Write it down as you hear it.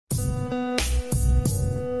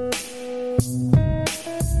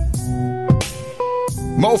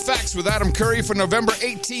Mo Facts with Adam Curry for November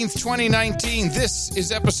 18th, 2019. This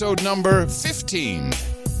is episode number 15.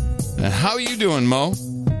 How are you doing, Mo?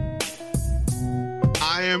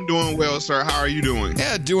 I am doing well, sir. How are you doing?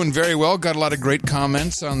 Yeah, doing very well. Got a lot of great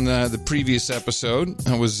comments on the previous episode.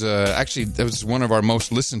 That was that was one of our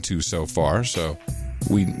most listened to so far. So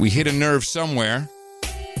we hit a nerve somewhere.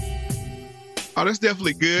 Oh, that's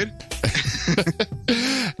definitely good.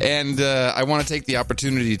 And I want to take the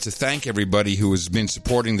opportunity to thank everybody who has been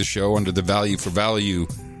supporting the show under the Value for Value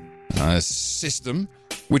system,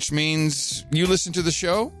 which means you listen to the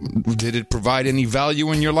show. Did it provide any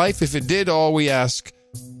value in your life? If it did, all we ask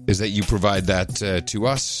is that you provide that to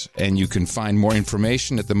us, and you can find more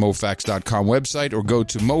information at the mofax.com website or go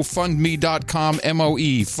to mofundme.com,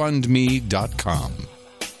 moefundme.com.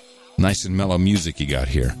 Nice and mellow music you got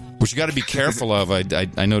here, which you got to be careful of.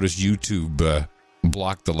 I noticed YouTube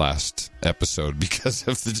blocked the last episode because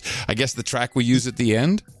of I guess the track we use at the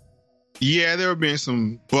end. Yeah, there have been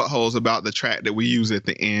some buttholes about the track that we use at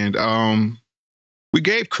the end. We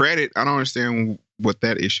gave credit. I don't understand what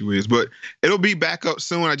that issue is, but it'll be back up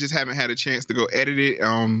soon. I just haven't had a chance to go edit it.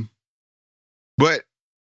 But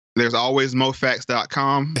there's always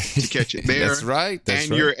mofax.com to catch it there. That's right. And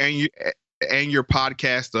your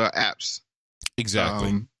podcast apps.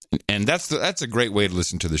 Exactly. And that's a great way to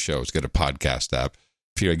listen to the show. It's got a podcast app.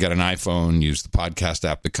 If you got an iPhone, use the podcast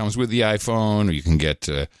app that comes with the iPhone, or you can get,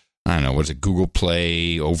 I don't know, what is it, Google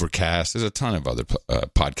Play, Overcast. There's a ton of other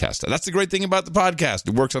podcasts. That's the great thing about the podcast.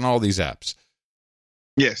 It works on all these apps.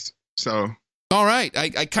 Yes. So. All right.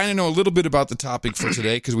 I kind of know a little bit about the topic for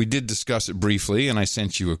today because we did discuss it briefly, and I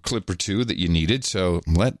sent you a clip or two that you needed. So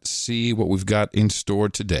let's see what we've got in store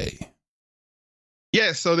today.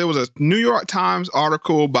 Yes, so there was a New York Times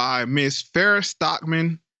article by Miss Farrah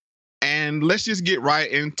Stockman, and let's just get right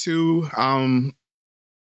into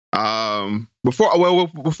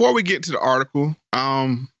before we get to the article.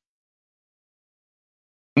 When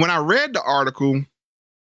I read the article,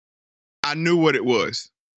 I knew what it was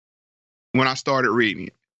when I started reading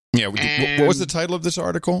it. Yeah, what was the title of this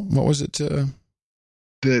article? What was it? The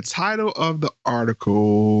title of the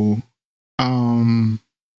article.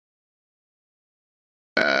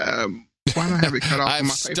 Why don't I have it cut off?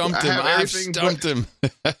 I've stumped him.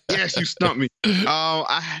 Yes, you stumped me.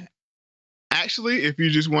 Actually, if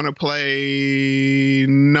you just want to play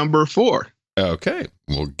number 4. Okay,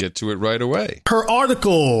 we'll get to it right away. Her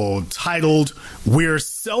article titled, "We're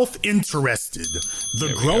Self-Interested,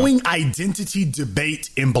 the Growing Identity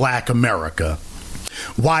Debate in Black America.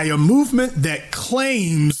 Why a movement that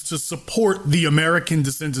claims to support the American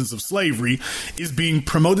descendants of slavery is being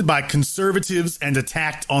promoted by conservatives and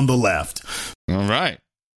attacked on the left." All right.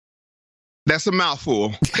 That's a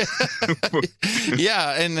mouthful.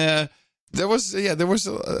 Yeah, and there was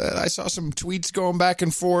I saw some tweets going back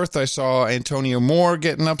and forth. I saw Antonio Moore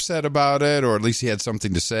getting upset about it, or at least he had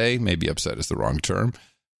something to say. Maybe upset is the wrong term.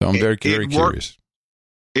 So I'm very curious.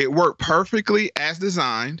 It worked perfectly as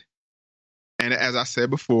designed. And as I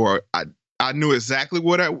said before, I knew exactly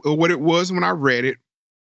what it was when I read it.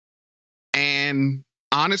 And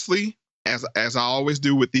honestly, as I always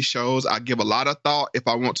do with these shows, I give a lot of thought if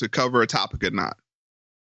I want to cover a topic or not.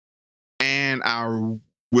 And I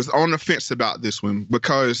was on the fence about this one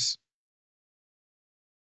because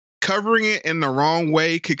covering it in the wrong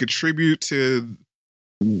way could contribute to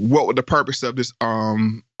what the purpose of this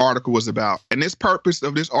article was about. And this purpose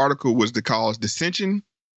of this article was to cause dissension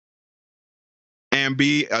and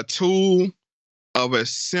be a tool of a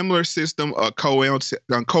similar system of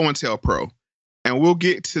COINTELPRO. And we'll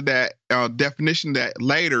get to that definition that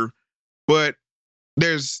later. But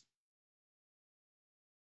first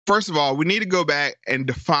of all, we need to go back and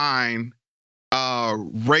define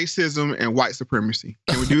racism and white supremacy.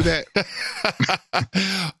 Can we do that?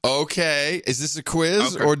 Okay. Is this a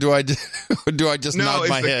quiz, or do I just nod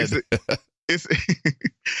my head? It's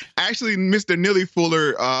actually Mr. Neely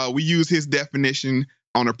Fuller. We use his definition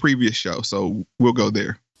on a previous show, so we'll go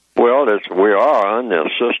there. Well, we are under a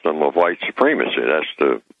system of white supremacy. That's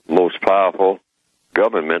the most powerful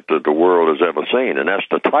government that the world has ever seen, and that's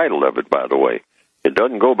the title of it, by the way. It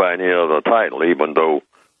doesn't go by any other title, even though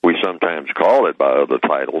we sometimes call it by other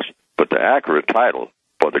titles. But the accurate title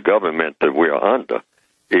for the government that we are under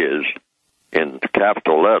is, in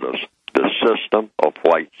capital letters, the system of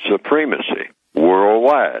white supremacy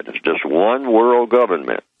worldwide. It's just one world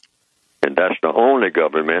government, and that's the only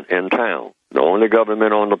government in town, the only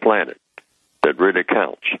government on the planet that really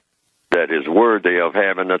counts, that is worthy of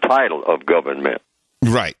having the title of government.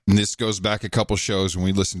 Right. And this goes back a couple shows when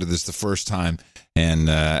we listened to this the first time. And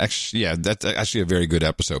actually, yeah, that's actually a very good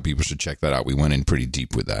episode. People should check that out. We went in pretty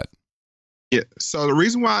deep with that. Yeah. So the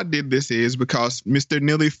reason why I did this is because Mr.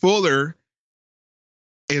 Neely Fuller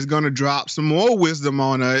is going to drop some more wisdom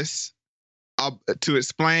on us to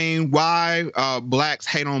explain why blacks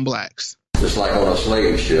hate on blacks. It's like on a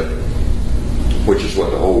slave ship, which is what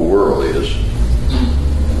the whole world is.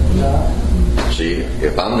 See,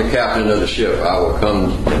 if I'm the captain of the ship, I will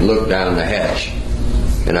come and look down the hatch,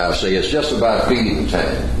 and I'll say, it's just about feeding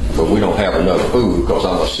time, but we don't have enough food, because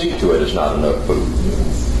I'm going to see to it it's not enough food.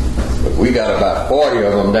 But we got about 40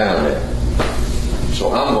 of them down there.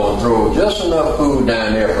 So I'm going to throw just enough food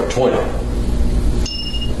down there for 20.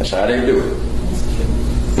 That's how they do it.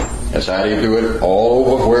 That's how they do it all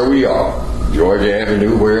over where we are. Georgia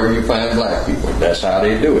Avenue, wherever you find black people. That's how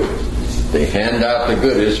they do it. They hand out the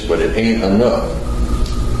goodies, but it ain't enough.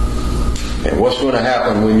 And what's going to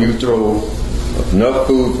happen when you throw enough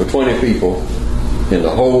food for 20 people in the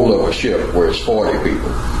whole of a ship where it's 40 people?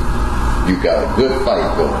 You've got a good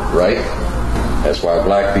fight going, right? That's why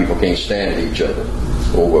black people can't stand each other.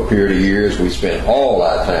 Over a period of years, we spent all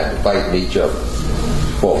our time fighting each other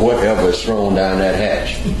for whatever is thrown down that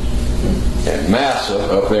hatch. And Massa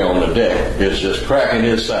up there on the deck is just cracking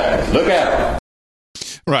his side. Look at him.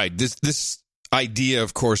 Right. This idea,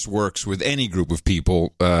 of course, works with any group of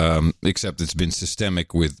people, except it's been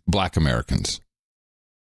systemic with black Americans.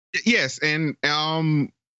 Yes, and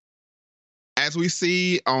as we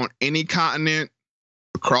see on any continent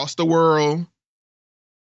across the world,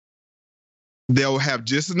 they'll have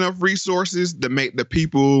just enough resources to make the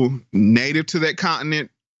people native to that continent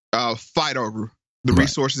fight over the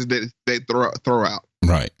resources that they throw out.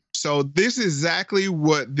 Right. So this is exactly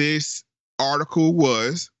what this article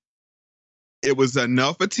was. It was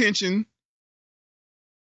enough attention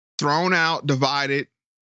thrown out, divided,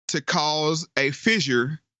 to cause a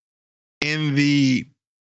fissure in the.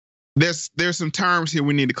 There's some terms here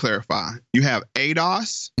we need to clarify. You have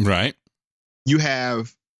ADOS, right? You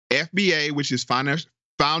have FBA, which is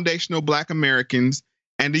Foundational Black Americans,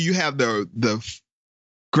 and then you have the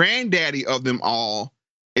granddaddy of them all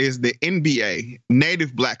is the NBA,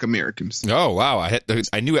 Native Black Americans. Oh wow,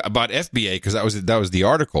 I knew about FBA because that was the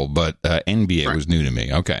article, but NBA was new to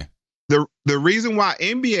me. Okay. The reason why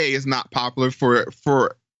NBA is not popular for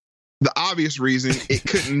the obvious reason it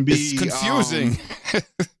couldn't be. It's confusing.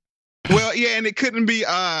 Well, yeah, and it couldn't be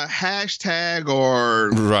a hashtag or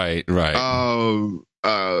right.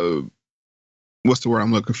 What's the word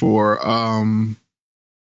I'm looking for?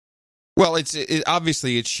 Well, it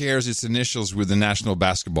obviously it shares its initials with the National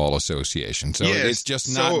Basketball Association, so yes, it's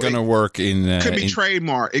just not going to work in. Could be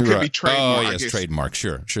trademark. It could be trademark. Oh yes, trademark.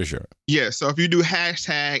 Sure. Yeah. So if you do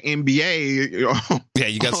hashtag NBA,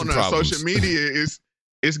 you got some problems. Social media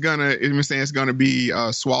it's gonna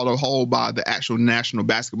be swallowed whole by the actual National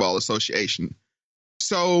Basketball Association.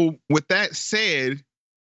 So with that said,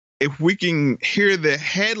 if we can hear the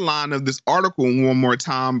headline of this article one more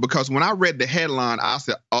time, because when I read the headline, I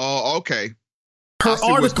said, oh, okay. Her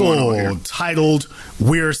article titled,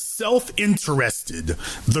 "We're Self-Interested,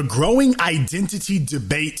 the Growing Identity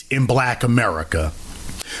Debate in Black America.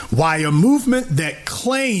 Why a movement that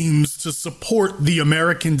claims to support the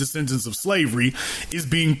American descendants of slavery is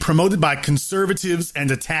being promoted by conservatives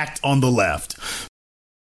and attacked on the left."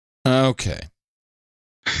 Okay.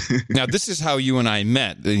 Now, this is how you and I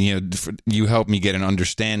met. You helped me get an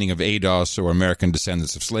understanding of ADOS, or American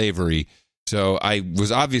Descendants of Slavery. So I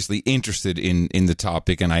was obviously interested in the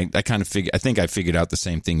topic, and I kind of think I figured out the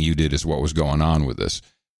same thing you did as what was going on with this.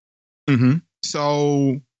 Mm-hmm.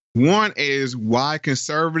 So one is why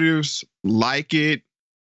conservatives like it,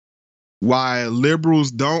 why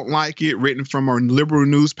liberals don't like it, written from a liberal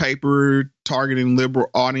newspaper targeting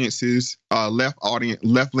liberal audiences,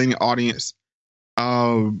 left-leaning audience.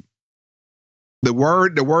 The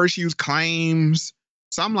word she used, claims.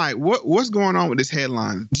 So I'm like, what's going on with this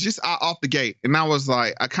headline? Just off the gate. And I was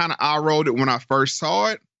like, I kind of eye-rolled it when I first saw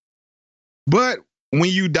it. But when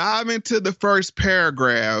you dive into the first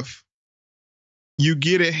paragraph, you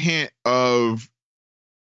get a hint of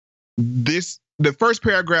this. The first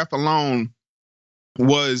paragraph alone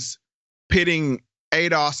was pitting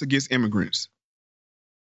ADOS against immigrants.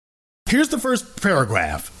 Here's the first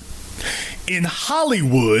paragraph. In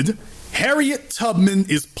Hollywood, Harriet Tubman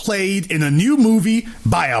is played in a new movie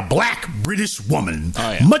by a black British woman,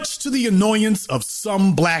 much to the annoyance of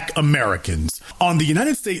some black Americans. On the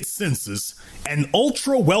United States Census, an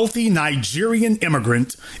ultra-wealthy Nigerian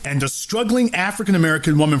immigrant and a struggling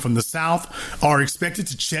African-American woman from the South are expected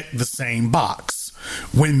to check the same box.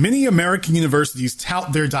 When many American universities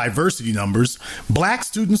tout their diversity numbers, black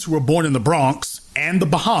students who were born in the Bronx and the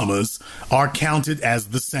Bahamas are counted as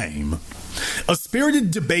the same. A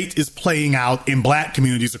spirited debate is playing out in black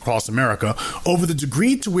communities across America over the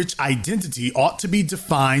degree to which identity ought to be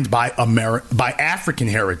defined by African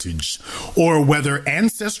heritage, or whether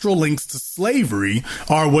ancestral links to slavery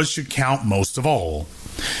are what should count most of all.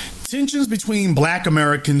 Tensions between black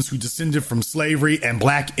Americans who descended from slavery and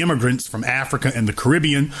black immigrants from Africa and the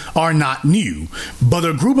Caribbean are not new, but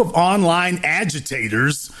a group of online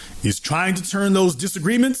agitators is trying to turn those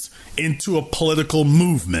disagreements into a political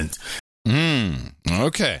movement.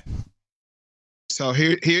 Okay. So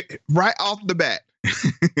here, right off the bat,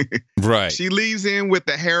 right, she leads in with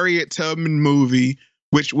the Harriet Tubman movie,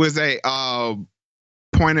 which was a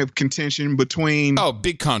point of contention between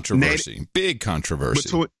big controversy,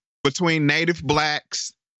 between Native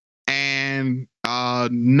blacks and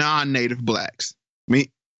non-Native blacks.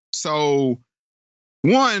 So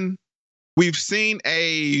one, we've seen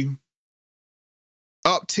a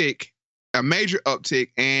major uptick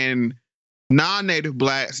in non-Native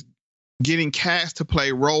blacks getting cast to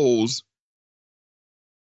play roles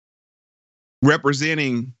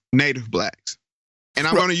representing Native blacks. And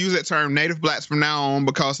I'm going to use that term Native blacks from now on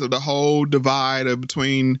because of the whole divide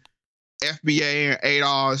between FBA and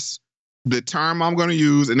ADOS. The term I'm going to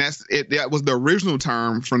use, and that was the original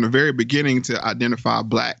term from the very beginning to identify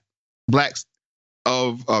blacks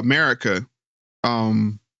of America.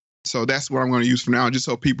 So that's what I'm going to use for now, just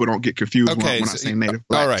so people don't get confused when I say Native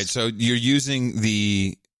blacks. All right, so you're using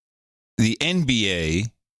the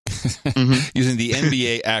NBA, using the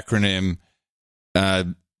NBA acronym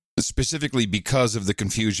specifically because of the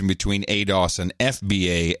confusion between ADOS and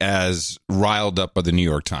FBA as riled up by the New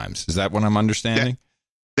York Times. Is that what I'm understanding?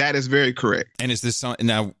 That is very correct. And is this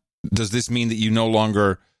now? Does this mean that you no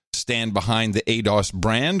longer stand behind the ADOS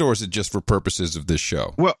brand, or is it just for purposes of this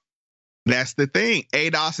show? Well, that's the thing.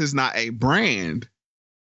 ADOS is not a brand.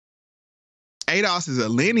 ADOS is a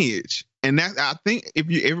lineage. And that, I think, if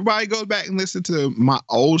everybody goes back and listen to my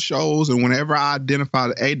old shows, and whenever I identify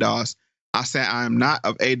the ADOS, I say I am not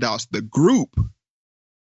of ADOS the group.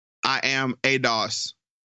 I am ADOS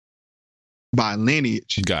by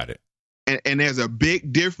lineage. Got it. And there's a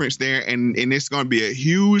big difference there, and it's going to be a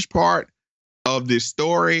huge part of this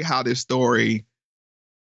story, how this story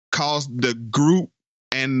caused the group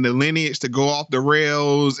and the lineage to go off the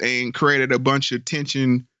rails and created a bunch of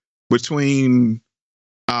tension between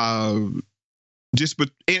intra-group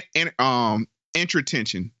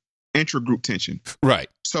tension. Right.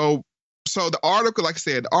 So the article, like I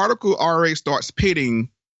said, the article already starts pitting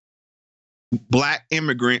black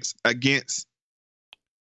immigrants against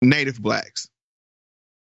Native blacks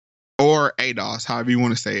or ADOS, however you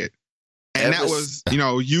want to say it. And that was,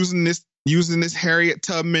 using this Harriet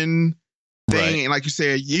Tubman thing. Right. And like you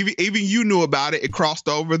said, even you knew about it. It crossed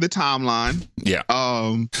over the timeline. Yeah.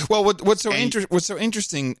 Well, what's so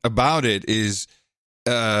interesting about it is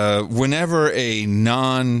whenever a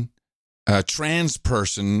non-trans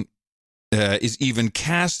person is even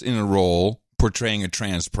cast in a role portraying a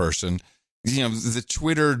trans person, the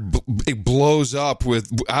Twitter it blows up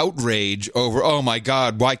with outrage over, oh my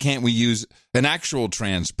God, why can't we use an actual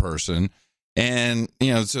trans person? And,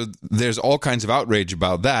 so there's all kinds of outrage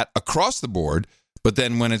about that across the board. But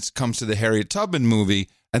then when it comes to the Harriet Tubman movie,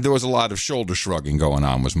 and there was a lot of shoulder shrugging going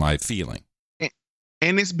on, was my feeling.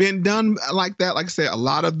 And it's been done like that. Like I said, a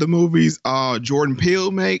lot of the movies Jordan Peele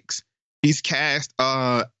makes, he's cast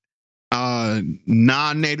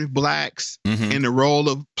non-Native blacks in the role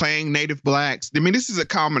of playing Native blacks. I mean, this is a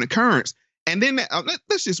common occurrence. And then I'm gonna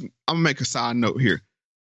make a side note here.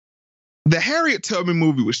 The Harriet Tubman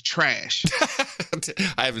movie was trash.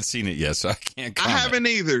 I haven't seen it yet, so I can't comment. I haven't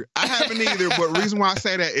either. But the reason why I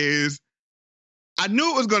say that is I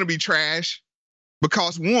knew it was going to be trash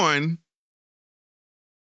because, one,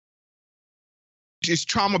 it's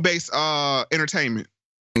trauma-based entertainment.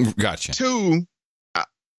 Gotcha. Two,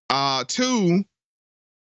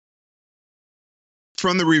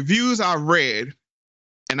 from the reviews I've read,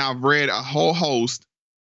 and I've read a whole host,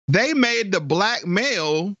 they made the black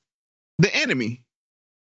male the enemy.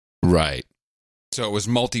 Right. So it was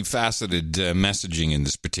multifaceted messaging in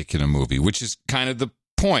this particular movie, which is kind of the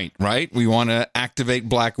point, right? We want to activate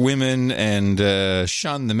black women and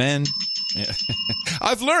shun the men.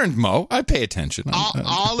 I've learned, Mo. I pay attention.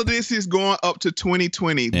 All of this is going up to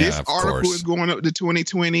 2020. This article is going up to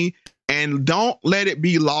 2020. And don't let it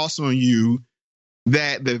be lost on you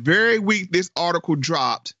that the very week this article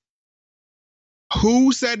dropped,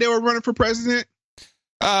 who said they were running for president?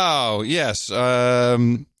 Oh, yes.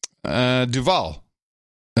 Duval.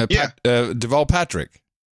 Deval Patrick.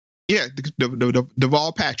 Yeah,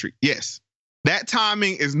 Deval Patrick. Yes. That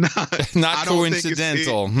timing is not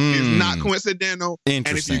coincidental. It's not coincidental. And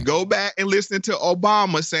if you go back and listen to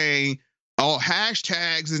Obama saying, "Oh,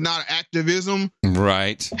 hashtags is not activism,"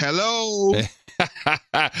 right? Hello,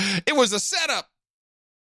 it was a setup.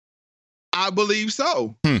 I believe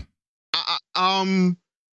so.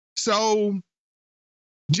 So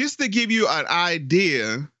just to give you an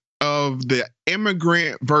idea of the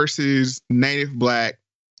immigrant versus native black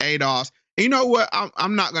ADOS. You know what?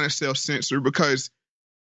 I'm not going to self-censor because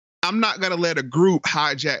I'm not going to let a group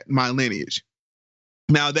hijack my lineage.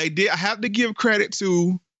 Now, I have to give credit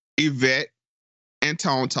to Yvette and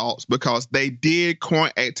Tone Talks because they did coin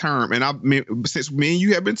a term. And since me and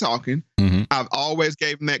you have been talking, I've always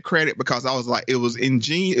gave them that credit because I was like, it was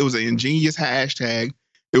ingenious. It was an ingenious hashtag.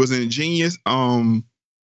 It was an ingenious acronym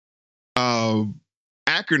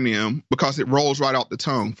because it rolls right off the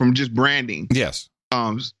tongue from just branding. Yes.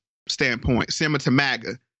 Standpoint, similar to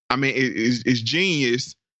MAGA. I mean, it's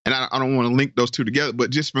genius, and I don't want to link those two together,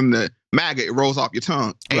 but just from the MAGA, it rolls off your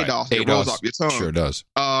tongue. Right. ADOS, it rolls off your tongue. Sure does.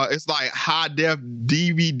 It's like high def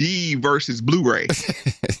DVD versus Blu-ray.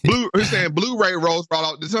 Blu-ray rolls right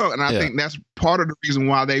off the tongue, and I think that's part of the reason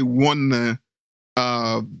why they won the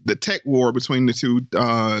tech war between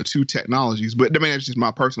the two technologies. But I mean, that's just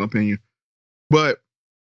my personal opinion. But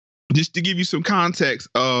just to give you some context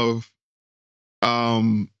of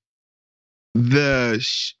the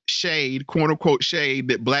shade, quote unquote shade,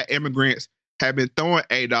 that black immigrants have been throwing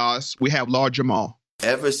ADOS, we have Lord Jamal.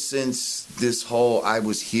 Ever since I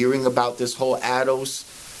was hearing about this whole ADOS,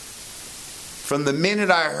 from the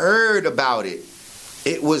minute I heard about it,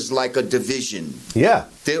 it was like a division. Yeah.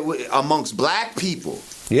 Amongst black people.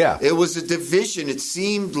 Yeah. It was a division. It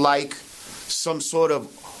seemed like some sort of,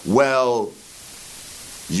 well,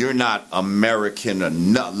 you're not American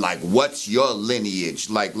enough. Like, what's your lineage?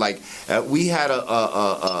 We had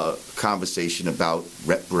a conversation about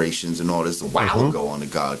reparations and all this a while ago on the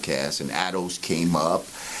Godcast, and ADOS came up,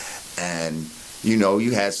 and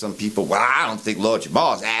you had some people. Well, I don't think Lord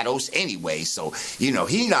Jamal's ADOS anyway, so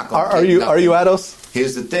he's not going to. Are you ADOS?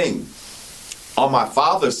 Here's the thing. On my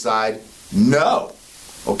father's side, no.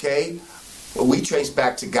 Okay, we trace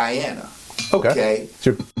back to Guyana. Okay.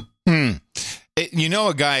 Sure.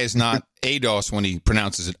 A guy is not ADOS when he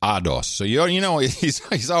pronounces it ADOS. So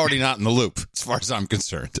he's already not in the loop as far as I'm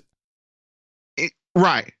concerned.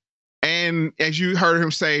 Right. And as you heard him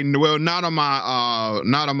say, well, not on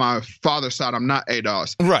my father's side, I'm not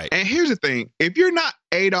ADOS. Right. And here's the thing: if you're not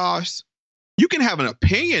ADOS, you can have an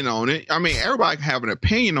opinion on it. I mean, everybody can have an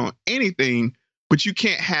opinion on anything, but you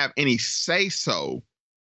can't have any say so.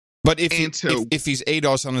 But if he's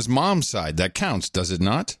ADOS on his mom's side, that counts, does it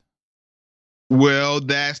not? Well,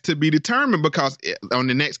 that's to be determined because on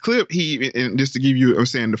the next clip, and just to give you,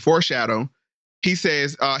 the foreshadow, he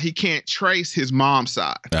says he can't trace his mom's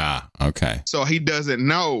side. Ah, okay. So he doesn't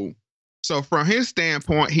know. So from his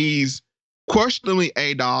standpoint, he's questionably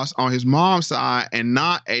ADOS on his mom's side and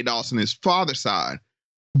not ADOS on his father's side.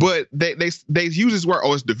 But they use this word,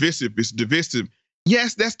 it's divisive. It's divisive.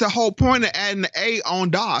 Yes, that's the whole point of adding the A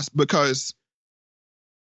on DOS, because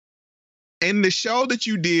in the show that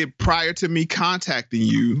you did prior to me contacting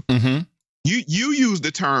you, you used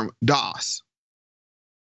the term DOS.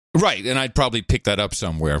 Right, and I'd probably pick that up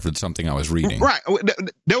somewhere for something I was reading. Right.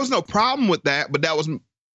 There was no problem with that, but that was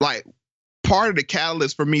like part of the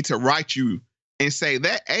catalyst for me to write you and say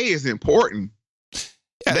that A is important.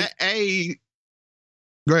 Yeah, that A...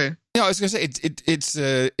 Go ahead. I was going to say,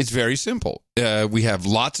 it's very simple. We have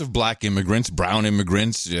lots of black immigrants, brown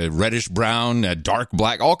immigrants, reddish brown, dark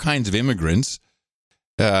black, all kinds of immigrants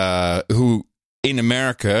who in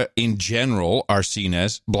America in general are seen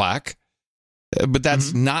as black. But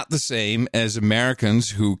that's not the same as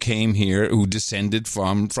Americans who came here, who descended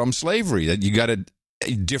from slavery. That you got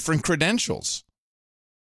different credentials.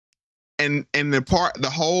 And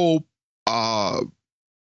the whole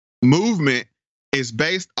movement is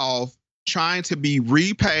based off trying to be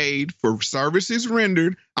repaid for services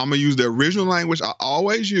rendered. I'm going to use the original language I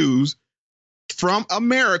always use, from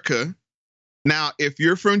America. Now, if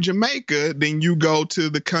you're from Jamaica, then you go to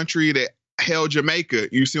the country that held Jamaica.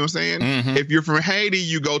 You see what I'm saying? If you're from Haiti,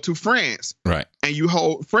 you go to France. Right. And you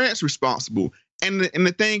hold France responsible. And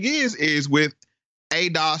the thing is with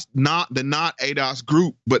ADOS, not ADOS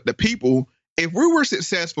group, but the people, if we were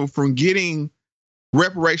successful from getting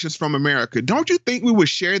reparations from America, don't you think we would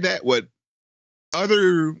share that with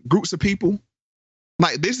other groups of people?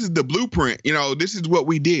 Like, this is the blueprint, this is what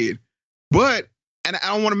we did. But, and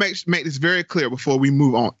I want to make this very clear before we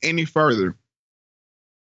move on any further.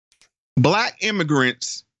 Black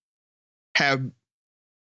immigrants a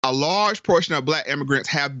large portion of Black immigrants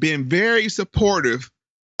have been very supportive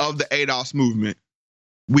of the ADOS movement.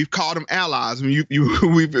 We've called them allies. We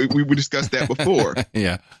discussed that before.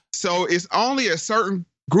 Yeah. So it's only a certain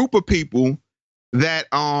group of people that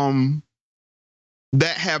have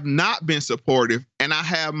not been supportive, and I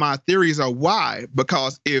have my theories of why.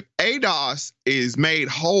 Because if ADOS is made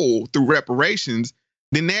whole through reparations,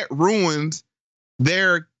 then that ruins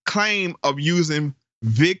their claim of using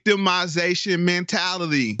victimization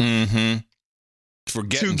mentality for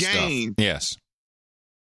getting to gain. Stuff. Yes.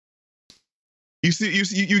 You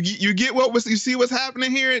get you see what's happening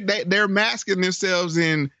here? They're masking themselves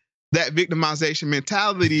in that victimization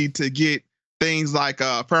mentality to get things like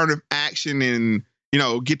affirmative action and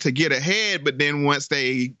get ahead. But then once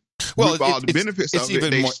they all the benefits of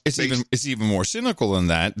it, it's even more cynical than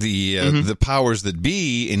that. The powers that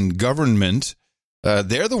be in government,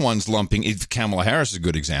 they're the ones lumping. Kamala Harris is a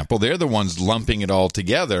good example. They're the ones lumping it all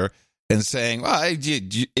together and saying, "Well,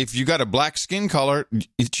 if you got a black skin color,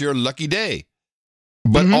 it's your lucky day."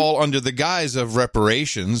 But all under the guise of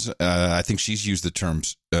reparations. I think she's used the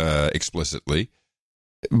terms explicitly.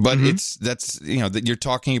 But that you're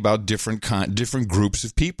talking about different groups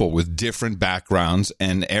of people with different backgrounds,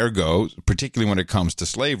 and ergo, particularly when it comes to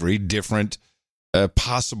slavery, different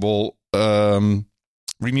possible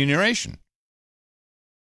remuneration.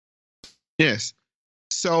 Yes.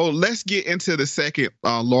 So let's get into the second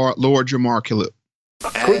Lord Jamar clip.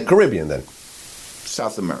 Caribbean, then.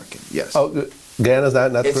 South American, yes. Oh, Guyana's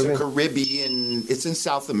not it's Caribbean? It's a Caribbean. It's in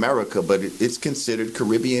South America, but it's considered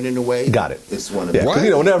Caribbean in a way. Got it. It's one of the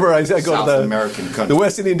whenever I go South to American countries. The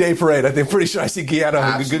West Indian Day Parade, I think pretty sure I see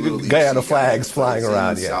Guyana flags flying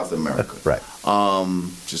around. In South America, right?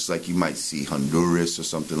 Just like you might see Honduras or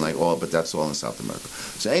something like. But that's all in South America.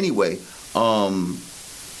 So anyway,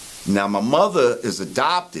 now my mother is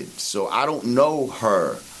adopted, so I don't know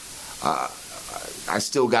her. I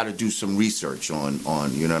still got to do some research on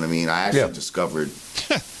you know what I mean? I actually discovered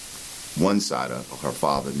one side of her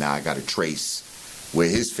father. Now I got to trace where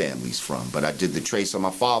his family's from, but I did the trace on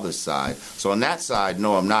my father's side. So on that side,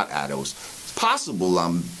 no, I'm not Ados. It's possible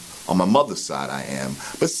I'm on my mother's side I am.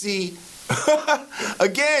 But see,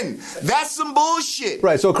 again, that's some bullshit.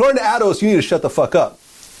 Right, so according to Ados, you need to shut the fuck up.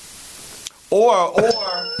 Or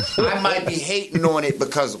I might be hating on it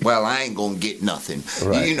because, well, I ain't going to get nothing.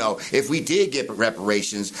 Right. If we did get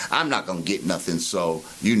reparations, I'm not going to get nothing. So,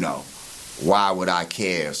 why would I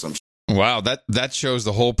care? Wow, that shows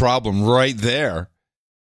the whole problem right there.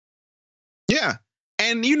 Yeah.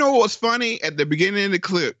 And you know what's funny? At the beginning of the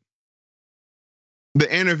clip,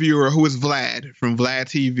 the interviewer, who is Vlad from Vlad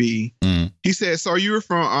TV, he said, so you're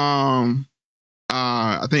from,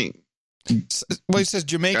 I think, well, he says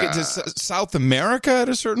Jamaica to South America at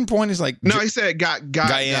a certain point. He's like, no, he said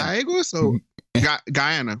Guyana. So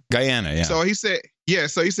Guyana. Guyana, yeah. So he said,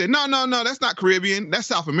 So he said, no, that's not Caribbean. That's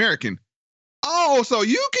South American. Oh, so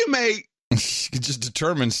you can make you can just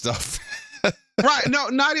determine stuff, right? No,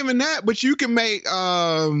 not even that. But you can make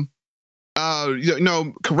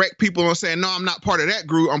correct people on saying, no, I'm not part of that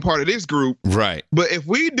group. I'm part of this group. Right. But if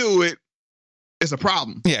we do it, it's a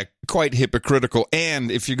problem. Yeah, quite hypocritical. And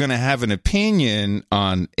if you're going to have an opinion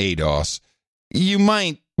on ADOS, you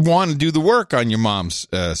might want to do the work on your mom's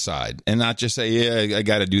side and not just say, yeah, I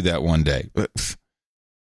got to do that one day.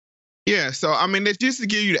 Yeah, so, I mean, it's just to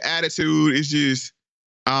give you the attitude. It's just,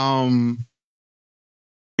 like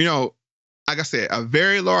I said, a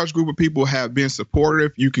very large group of people have been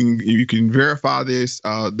supportive. You can verify this.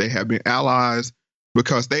 They have been allies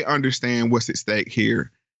because they understand what's at stake here.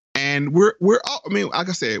 And we're like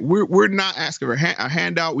I said, we're not asking for a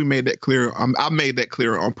handout. We made that clear. I made that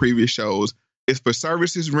clear on previous shows. It's for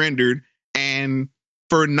services rendered, and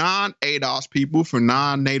for non-ADOS people, for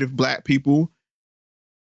non-native Black people,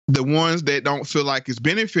 the ones that don't feel like it's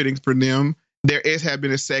benefiting for them, there have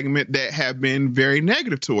been a segment that have been very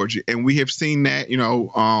negative towards you, and we have seen that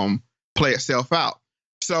play itself out.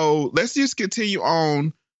 So let's just continue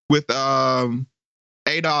on with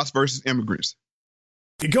ADOS versus immigrants.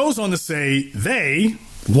 It goes on to say they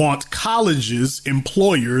want colleges,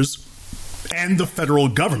 employers, and the federal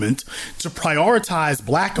government to prioritize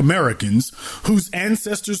Black Americans whose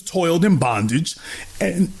ancestors toiled in bondage,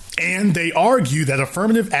 and they argue that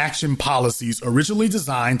affirmative action policies originally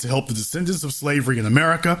designed to help the descendants of slavery in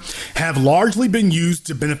America have largely been used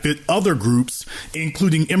to benefit other groups,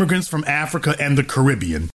 including immigrants from Africa and the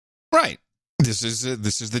Caribbean. Right. This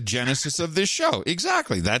is the genesis of this show.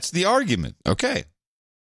 Exactly. That's the argument. Okay.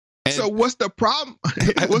 And so what's the problem?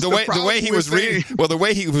 the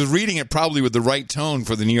way he was reading it probably with the right tone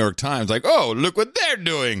for the New York Times. Like, oh, look what they're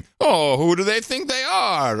doing. Oh, who do they think they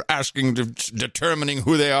are? Determining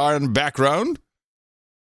who they are in the background.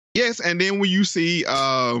 Yes, and then when you see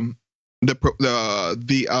the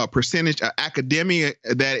percentage of academia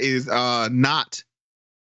that is not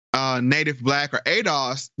Native Black or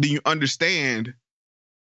ADOS, then you understand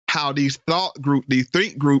how these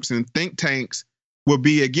think groups and think tanks will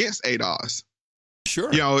be against ADOS.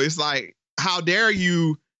 Sure. It's like, how dare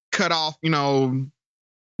you cut off, the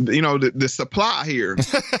supply here.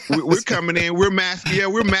 We're coming in, we're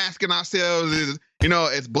masking ourselves as,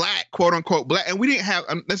 as black, quote unquote black. And we didn't have,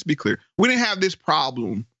 let's be clear, we didn't have this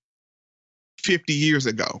problem 50 years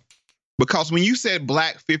ago. Because when you said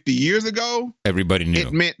black 50 years ago, everybody knew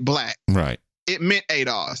it meant black. Right. It meant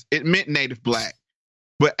ADOS. It meant Native Black.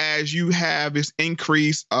 But as you have this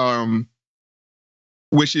increase,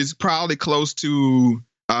 which is probably close to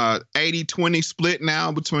 80-20 split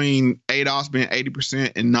now between ADOS being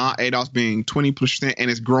 80% and not ADOS being 20%,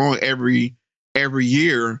 and it's growing every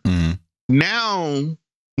year. Mm-hmm. Now,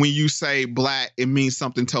 when you say black, it means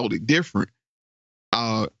something totally different.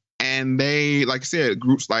 And they, like I said,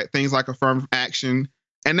 groups like things like affirmative action,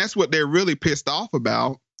 and that's what they're really pissed off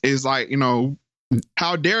about. Is like,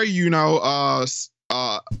 how dare you,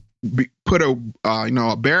 put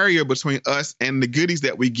a barrier between us and the goodies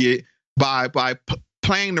that we get by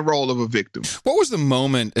playing the role of a victim. What was the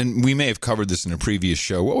moment, and we may have covered this in a previous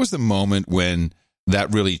show, what was the moment when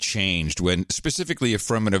that really changed, when specifically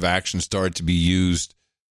affirmative action started to be used,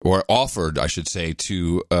 or offered, I should say,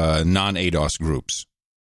 to non-ADOS groups?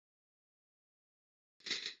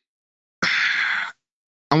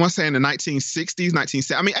 I want to say in the 1960s,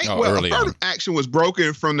 1970s. I mean, affirmative action was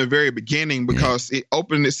broken from the very beginning because it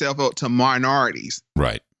opened itself up to minorities.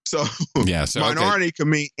 Right. So, minority could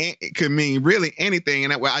mean really anything.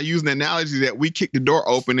 And that way I use the analogy that we kicked the door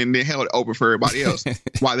open and then held it open for everybody else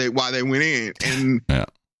while they went in. And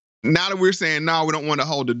now that we're saying, no, we don't want to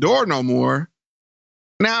hold the door no more.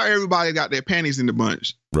 Now everybody got their panties in the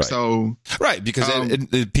bunch. Right. So, because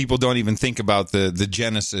people don't even think about the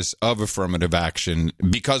genesis of affirmative action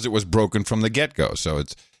because it was broken from the get-go. So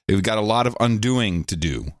we've got a lot of undoing to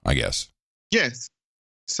do, I guess. Yes.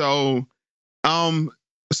 So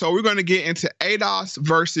we're going to get into ADOS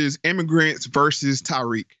versus immigrants versus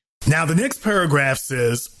Tariq. Now, the next paragraph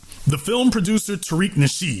says, the film producer Tariq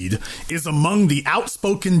Nasheed is among the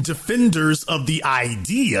outspoken defenders of the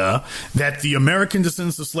idea that the American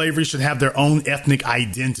descendants of slavery should have their own ethnic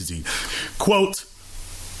identity. Quote,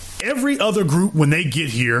 every other group, when they get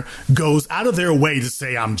here, goes out of their way to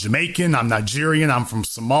say, I'm Jamaican, I'm Nigerian, I'm from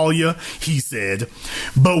Somalia, he said.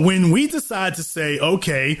 But when we decide to say,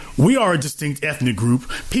 okay, we are a distinct ethnic group,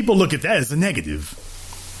 people look at that as a negative.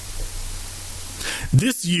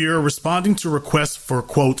 This year, responding to requests for,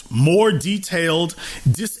 quote, more detailed,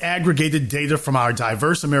 disaggregated data from our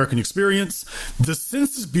diverse American experience, the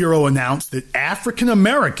Census Bureau announced that African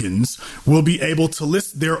Americans will be able to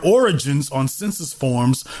list their origins on census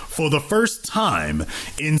forms for the first time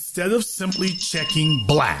instead of simply checking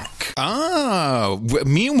black.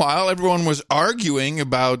 Meanwhile, everyone was arguing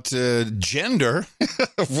about gender,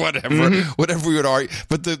 whatever we would argue.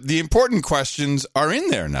 But the important questions are in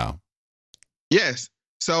there now. Yes.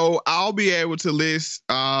 So I'll be able to list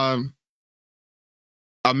Black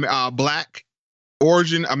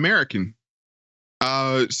origin American.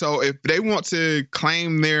 So if they want to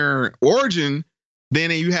claim their origin,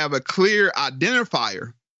 then you have a clear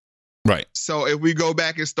identifier. Right. So if we go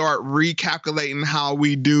back and start recalculating how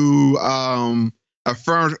we do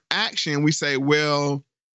affirmative action, we say, well,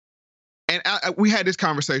 and we had this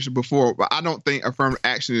conversation before, but I don't think affirmative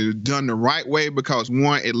action is done the right way because,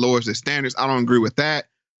 one, it lowers the standards. I don't agree with that.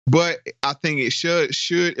 But I think it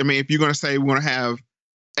should. I mean, if you're going to say we're going to have,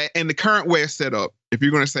 and the current way it's set up, if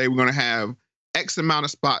you're going to say we're going to have X amount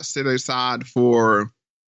of spots set aside for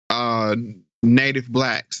Native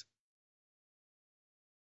Blacks,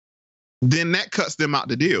 then that cuts them out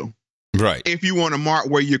the deal. Right. If you want to mark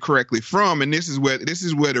where you're correctly from, and this is where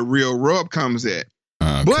the real rub comes at.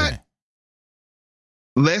 Okay. But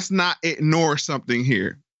let's not ignore something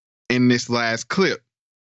here in this last clip.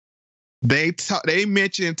 They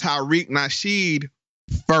mentioned Tariq Nasheed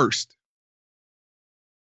first.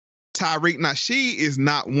 Tariq Nasheed is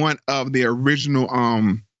not one of the original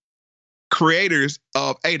creators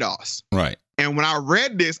of ADOS. Right. And when I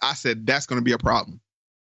read this, I said that's going to be a problem.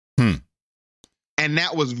 And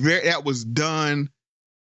that was done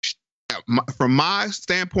from my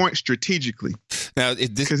standpoint strategically. Now,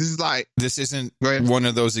 this isn't one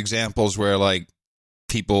of those examples where like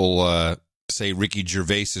people say Ricky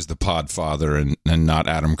Gervais is the Podfather and not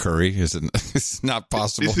Adam Curry. It's not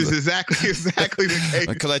possible. This is exactly the case.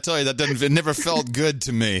 Because I tell you, it never felt good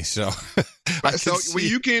to me. So, well,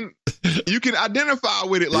 you can identify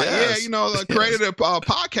with it. Like, yes. created a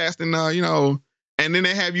podcast, and and then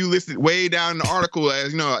they have you listed way down in the article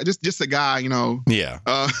as just a guy, yeah.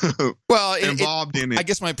 Well, involved in it. I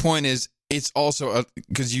guess my point is, it's also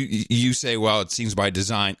because you say, well, it seems by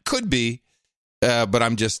design. Could be, but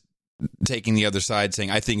I'm just taking the other side,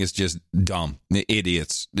 saying I think it's just dumb,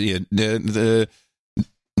 idiots. The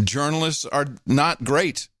journalists are not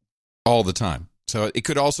great all the time, so it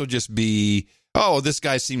could also just be, oh, this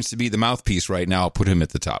guy seems to be the mouthpiece right now. I'll put him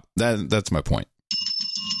at the top. That's my point.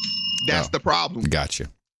 That's the problem. Gotcha.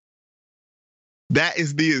 That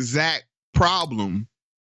is the exact problem.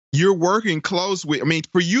 You're working close with,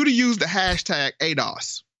 for you to use the hashtag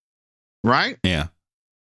ADOS, right? Yeah.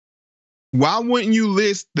 Why wouldn't you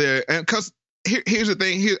list because here's the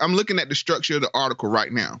thing. Here, I'm looking at the structure of the article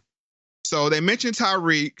right now. So they mentioned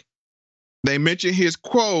Tariq, they mentioned his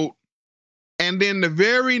quote, and then the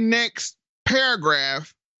very next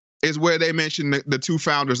paragraph is where they mention the two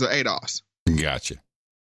founders of ADOS. Gotcha.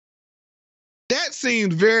 That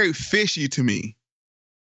seems very fishy to me.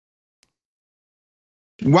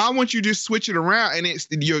 Why won't you just switch it around and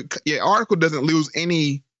your article doesn't lose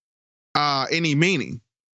any meaning?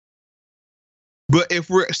 But if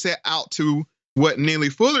we're set out to what Neely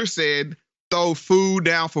Fuller said, throw food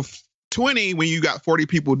down for 20 when you got 40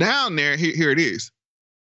 people down there, here it is.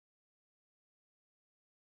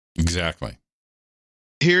 Exactly.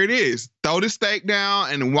 Here it is. Throw the steak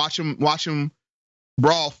down and watch them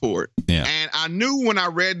brawl for it. Yeah. And I knew when I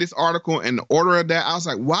read this article and the order of that, I was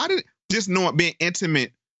like, why did just knowing being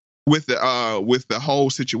intimate with the whole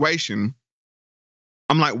situation,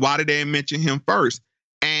 I'm like, why did they mention him first?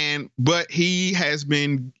 But he has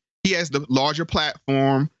the larger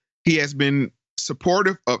platform. He has been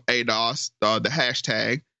supportive of ADOS, the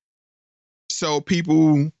hashtag. So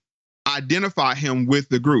people identify him with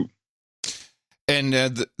the group. And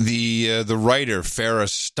the writer, Farrah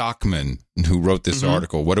Stockman, who wrote this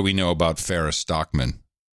article, what do we know about Farrah Stockman?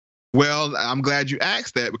 Well, I'm glad you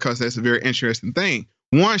asked that because that's a very interesting thing.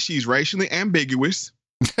 One, she's racially ambiguous.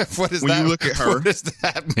 What is when that? You look at her, what does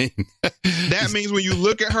that mean? That means when you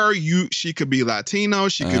look at her, she could be Latino,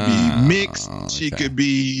 she could be mixed, she could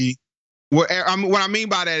be whatever. What I mean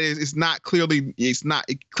by that is it's not clearly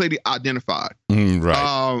identified.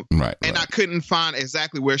 Right. Right. And I couldn't find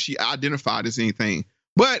exactly where she identified as anything.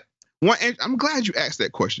 But I'm glad you asked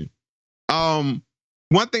that question. One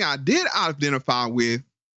thing I did identify with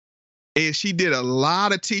is she did a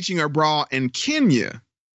lot of teaching abroad in Kenya.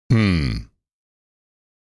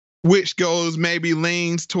 Which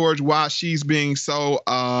leans towards why she's being so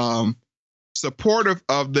supportive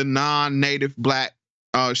of the non-native Black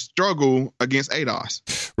struggle against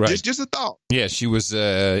ADOS. Right. Just a thought. Yeah, she was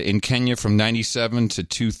in Kenya from 1997 to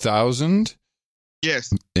 2000.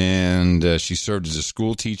 Yes. And she served as a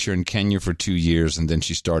school teacher in Kenya for 2 years, and then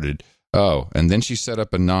she started... and then she set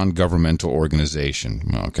up a non-governmental organization.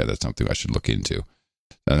 Okay, that's something I should look into.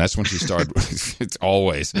 And that's when she started. It's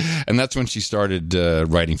always, and that's when she started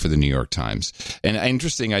writing for the New York Times. And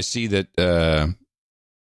interesting, I see that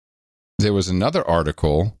there was another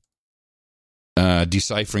article,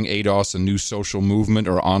 Deciphering ADOS, a New Social Movement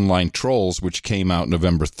or Online Trolls, which came out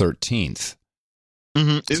November 13th.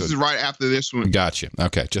 This is right after this one. Gotcha.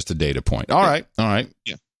 Okay, just a data point. All right.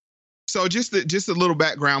 Yeah. So just a little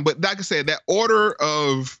background, but like I said, that order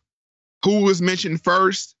of who was mentioned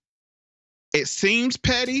first, it seems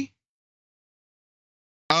petty.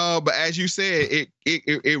 But as you said,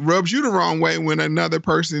 it rubs you the wrong way when another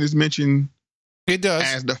person is mentioned. It does.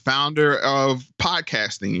 As the founder of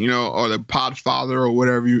podcasting, or the podfather or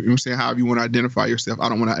whatever you say, however you want to identify yourself. I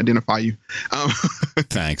don't want to identify you.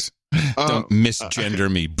 Thanks. Don't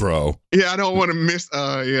misgender me, bro. Yeah, I don't want to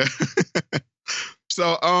yeah.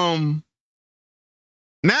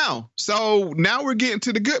 So now we're getting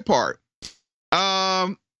to the good part.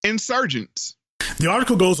 Insurgents. The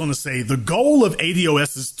article goes on to say the goal of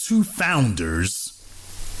ADOS's two founders,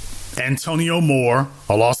 Antonio Moore,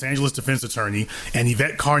 a Los Angeles defense attorney, and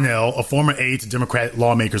Yvette Carnell, a former aide to Democrat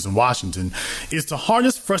lawmakers in Washington, is to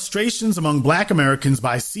harness frustrations among Black Americans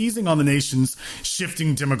by seizing on the nation's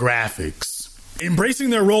shifting demographics. Embracing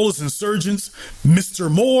their role as insurgents, Mr.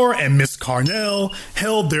 Moore and Miss Carnell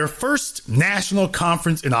held their first national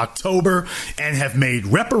conference in October and have made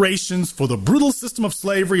reparations for the brutal system of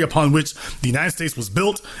slavery upon which the United States was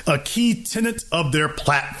built a key tenet of their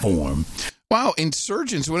platform. Wow,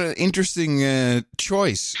 insurgents! What an interesting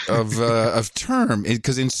choice of term.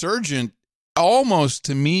 Because insurgent almost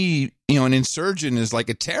to me, an insurgent is like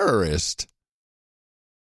a terrorist.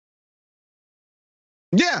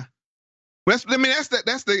 Yeah. That's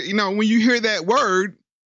the when you hear that word,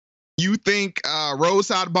 you think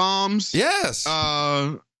roadside bombs. Yes.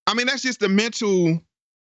 That's just the mental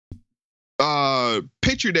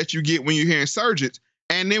picture that you get when you hear insurgents.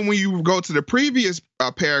 And then when you go to the previous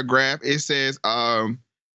paragraph, it says, what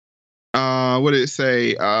did it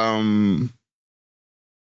say?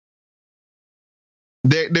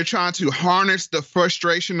 They're trying to harness the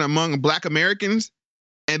frustration among Black Americans.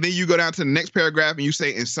 And then you go down to the next paragraph and you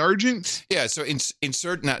say insurgents. Yeah, so in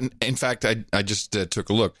fact, I just took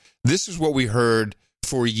a look. This is what we heard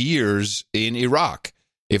for years in Iraq.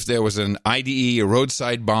 If there was an IDE, a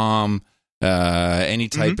roadside bomb, any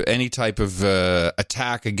type of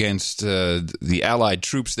attack against the Allied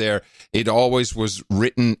troops there, it always was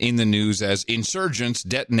written in the news as insurgents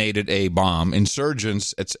detonated a bomb.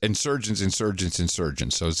 Insurgents, it's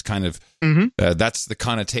insurgents. So it's kind of that's the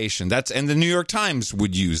connotation. And the New York Times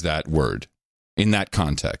would use that word in that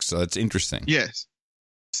context. So that's interesting. Yes.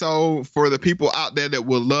 So for the people out there that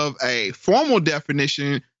would love a formal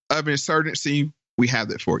definition of insurgency, we have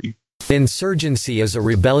that for you. Insurgency is a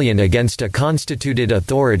rebellion against a constituted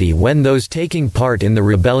authority when those taking part in the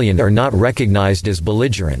rebellion are not recognized as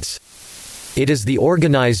belligerents. It is the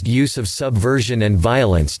organized use of subversion and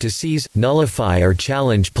violence to seize, nullify or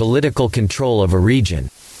challenge political control of a region.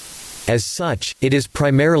 As such, it is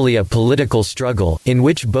primarily a political struggle, in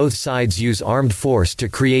which both sides use armed force to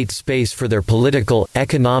create space for their political,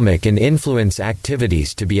 economic and influence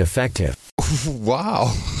activities to be effective.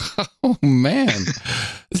 Wow. Oh, man.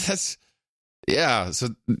 So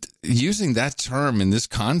using that term in this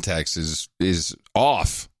context is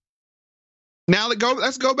off. Now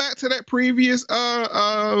let's go back to that previous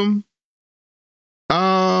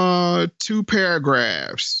two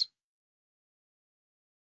paragraphs.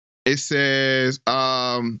 It says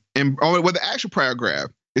the actual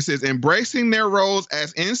paragraph. It says embracing their roles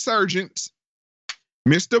as insurgents.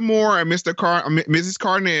 Mr. Moore and Mrs.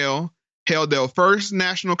 Carnell held their first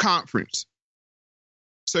national conference.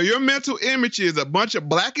 So your mental image is a bunch of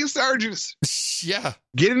Black insurgents,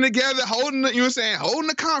 getting together, holding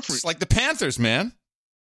the conference. It's like the Panthers, man.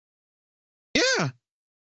 Yeah.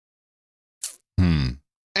 And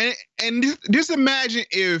just imagine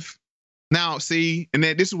if and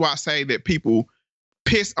then this is why I say that people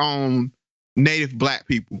piss on Native Black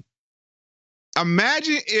people.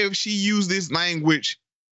 Imagine if she used this language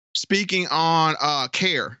speaking on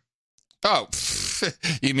CARE. Oh,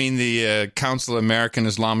 you mean the Council of American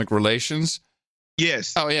Islamic Relations?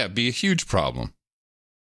 Yes. Oh, yeah, be a huge problem.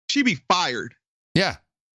 She'd be fired. Yeah.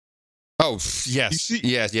 Oh, yes.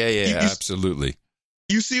 Yes, absolutely.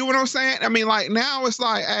 You see what I'm saying? I mean, like, now it's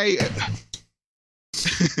like, hey.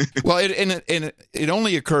 Well, it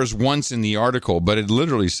only occurs once in the article, but it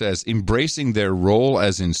literally says embracing their role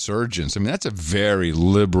as insurgents. I mean, that's a very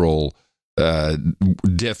liberal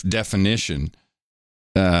definition.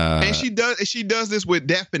 And she does this with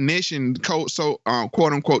definition quote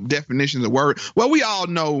unquote definitions of word. Well, we all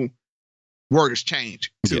know words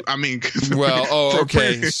change. Yeah. I mean,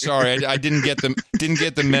 okay. Sorry, I didn't get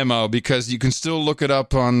the memo, because you can still look it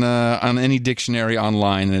up on any dictionary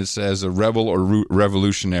online, and it says a rebel or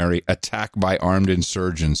revolutionary attack by armed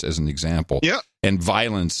insurgents as an example. Yeah, and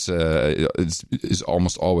violence is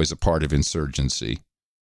almost always a part of insurgency.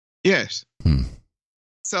 Yes.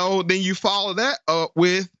 So then you follow that up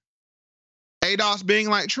with ADOS being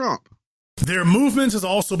like Trump. Their movement has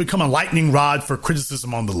also become a lightning rod for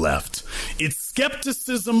criticism on the left. Its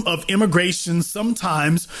skepticism of immigration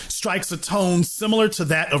sometimes strikes a tone similar to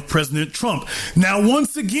that of President Trump. Now,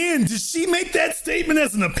 once again, did she make that statement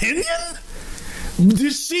as an opinion?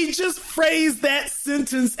 Did she just phrase that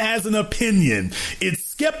sentence as an opinion? Its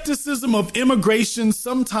skepticism of immigration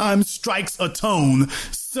sometimes strikes a tone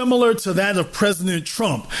similar to that of President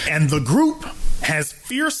Trump, and the group has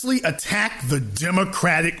fiercely attacked the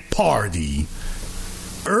Democratic Party,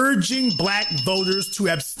 urging Black voters to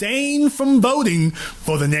abstain from voting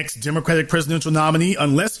for the next Democratic presidential nominee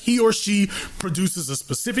unless he or she produces a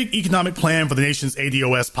specific economic plan for the nation's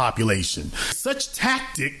ADOS population. Such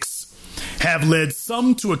tactics have led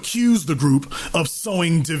some to accuse the group of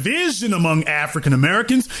sowing division among African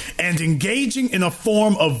Americans and engaging in a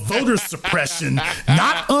form of voter suppression,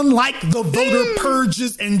 not unlike the voter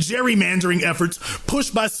purges and gerrymandering efforts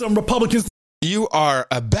pushed by some Republicans. You are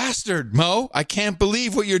a bastard, Mo. I can't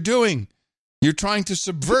believe what you're doing. You're trying to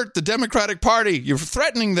subvert the Democratic Party. You're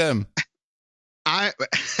threatening them.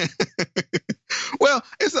 Well,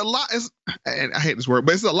 it's a lot. And I hate this word,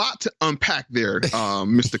 but it's a lot to unpack there,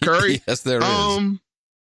 Mr. Curry. Yes, there is.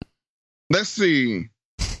 Let's see.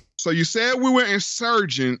 So you said we were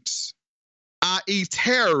insurgents, i.e.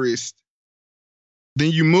 terrorists.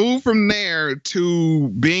 Then you move from there to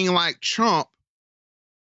being like Trump,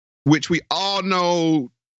 which we all know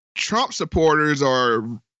Trump supporters are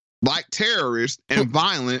like terrorists and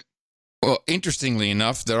violent. Well, interestingly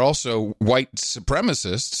enough, they're also white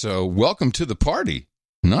supremacists. So welcome to the party.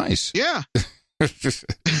 Nice. Yeah.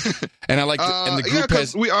 And I like, and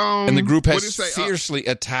the group has fiercely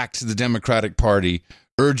attacked the Democratic Party,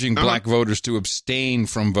 urging black voters to abstain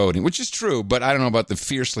from voting, which is true, but I don't know about the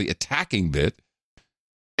fiercely attacking bit.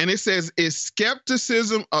 And it says, it's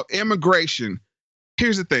skepticism of immigration.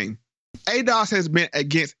 Here's the thing. ADOS has been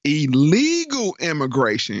against illegal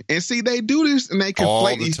immigration. And see, they do this and they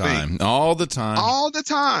conflate these things. All the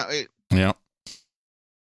time. Yeah.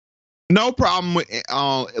 No problem with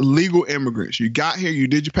illegal immigrants. You got here, you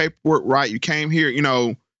did your paperwork right, you came here,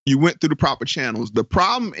 you went through the proper channels. The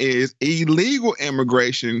problem is illegal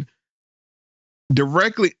immigration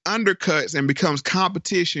directly undercuts and becomes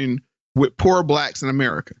competition with poor blacks in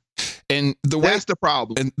America. And that's the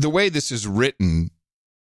problem. And the way this is written,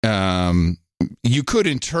 you could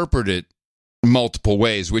interpret it multiple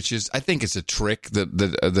ways, which is, I think it's a trick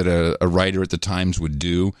that a writer at the Times would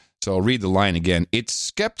do. So I'll read the line again. It's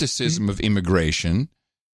skepticism of immigration.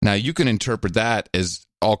 Now, you can interpret that as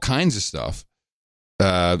all kinds of stuff.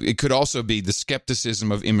 It could also be the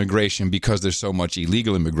skepticism of immigration because there's so much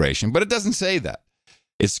illegal immigration, but it doesn't say that.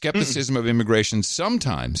 Its skepticism of immigration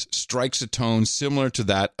sometimes strikes a tone similar to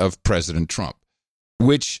that of President Trump,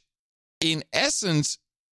 which in essence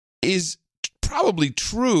is probably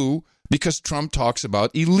true because Trump talks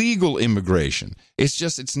about illegal immigration. It's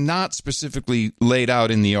just, it's not specifically laid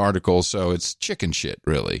out in the article, so it's chicken shit,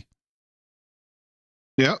 really.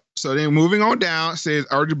 Yep. So then moving on down, it says,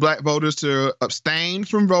 urge black voters to abstain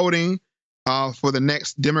from voting for the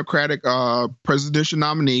next Democratic presidential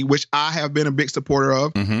nominee, which I have been a big supporter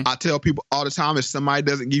of. Mm-hmm. I tell people all the time, if somebody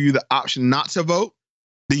doesn't give you the option not to vote,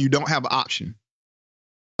 then you don't have an option.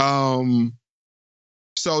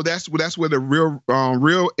 So that's where the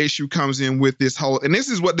real issue comes in with this whole, and this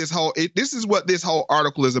is what this whole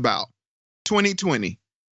article is about. 2020.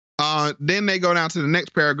 Then they go down to the next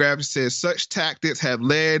paragraph. It says such tactics have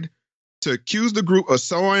led to accuse the group of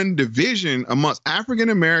sowing division amongst African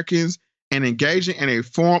Americans and engaging in a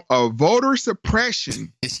form of voter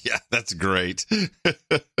suppression. Yeah, that's great.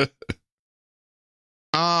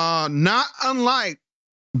 Not unlike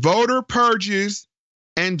voter purges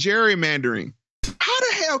and gerrymandering. How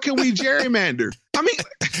the hell can we gerrymander? I mean,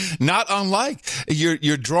 not unlike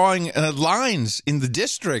you're drawing lines in the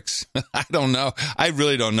districts. I don't know. I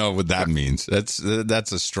really don't know what that means. That's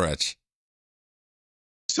a stretch.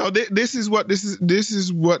 So this is what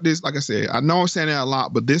like I said, I know I'm saying that a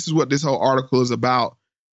lot, but this is what this whole article is about,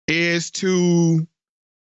 is to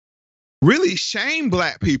really shame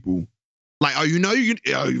black people. Like, you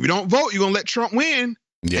don't vote, you're gonna let Trump win.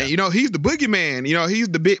 Yeah. And, he's the boogeyman. He's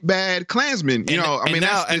the big bad Klansman.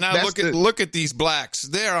 Look at these blacks.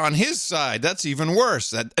 They're on his side. That's even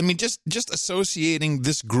worse. Just associating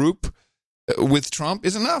this group with Trump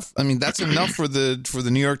is enough. I mean, that's enough for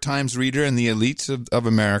the New York Times reader and the elites of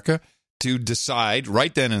America to decide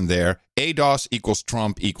right then and there, ADOS equals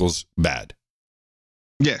Trump equals bad.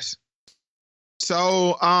 Yes.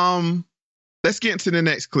 So let's get into the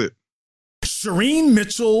next clip. Shireen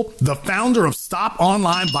Mitchell, the founder of Stop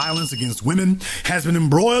Online Violence Against Women, has been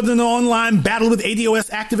embroiled in an online battle with ADOS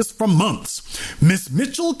activists for months. Ms.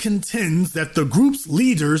 Mitchell contends that the group's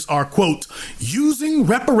leaders are, quote, using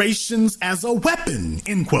reparations as a weapon,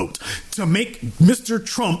 end quote, to make Mr.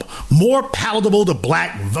 Trump more palatable to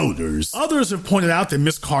black voters. Others have pointed out that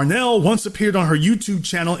Ms. Carnell once appeared on her YouTube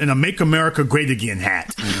channel in a Make America Great Again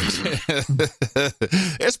hat.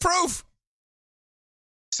 It's proof.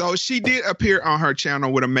 So she did appear on her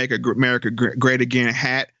channel with a Make America Great Again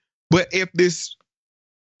hat. But if this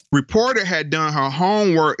reporter had done her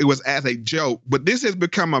homework, it was as a joke. But this has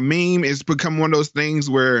become a meme. It's become one of those things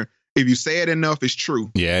where if you say it enough, it's true.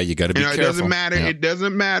 Yeah, you got to be careful. It doesn't matter. Yep. It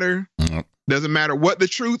doesn't matter. Yep. Doesn't matter what the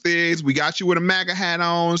truth is. We got you with a MAGA hat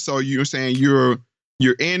on, so you're saying you're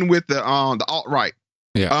in with the alt-right.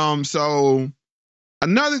 Yeah. So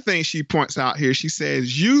another thing she points out here, she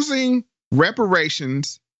says using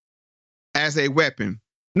reparations as a weapon.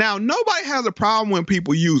 Now, nobody has a problem when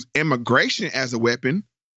people use immigration as a weapon.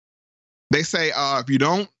 They say, if you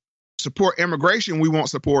don't support immigration, we won't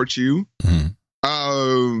support you.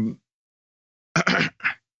 Mm-hmm.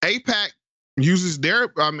 AIPAC uses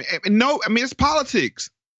their, it's politics.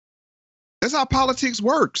 That's how politics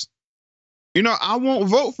works. I won't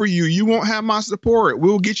vote for you. You won't have my support.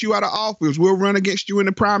 We'll get you out of office. We'll run against you in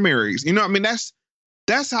the primaries.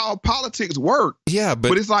 That's how politics work. Yeah,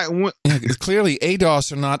 but it's like clearly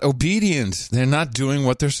ADOS are not obedient. They're not doing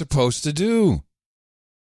what they're supposed to do.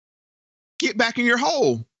 Get back in your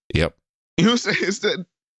hole. Yep. You know what I'm saying?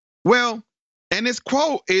 And this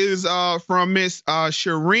quote is from Miss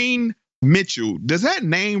Shireen Mitchell. Does that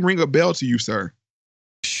name ring a bell to you, sir?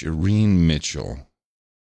 Shireen Mitchell.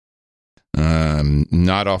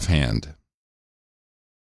 Not offhand.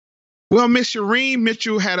 Well, Miss Shireen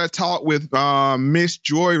Mitchell had a talk with Miss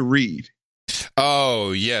Joy Reid.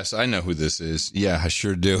 Oh, yes, I know who this is. Yeah, I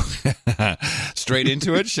sure do. Straight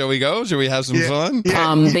into it. Shall we go? Shall we have some fun?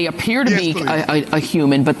 Yeah. They appear to be a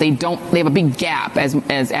human, but they have a big gap,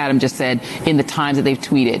 as Adam just said, in the times that they've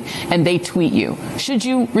tweeted. And they tweet you. Should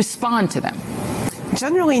you respond to them?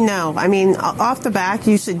 Generally, no. I mean, off the back,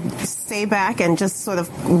 you should stay back and just sort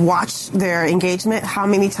of watch their engagement, how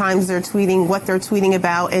many times they're tweeting, what they're tweeting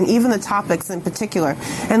about, and even the topics in particular.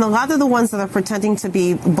 And a lot of the ones that are pretending to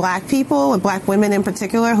be black people, or black women in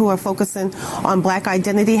particular, who are focusing on black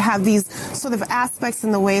identity, have these sort of aspects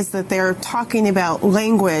in the ways that they're talking about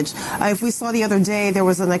language. If we saw the other day, there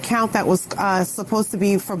was an account that was supposed to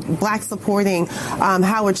be for black supporting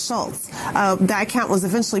Howard Schultz. That account was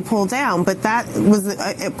eventually pulled down, but that was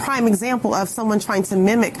a prime example of someone trying to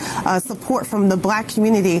mimic support from the black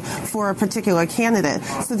community for a particular candidate.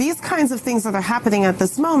 So these kinds of things that are happening at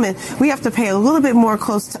this moment, we have to pay a little bit more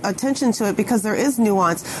close attention to it because there is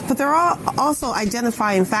nuance, but there are also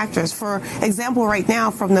identifying factors. For example, right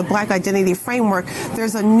now from the Black Identity Framework,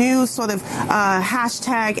 there's a new sort of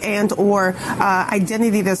hashtag and or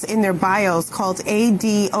identity that's in their bios called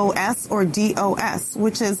ADOS or DOS,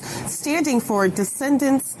 which is standing for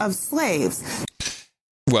Descendants of Slaves.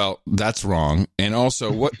 Well, that's wrong. And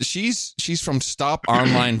also, she's from Stop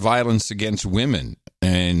Online Violence Against Women.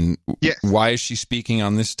 And why is she speaking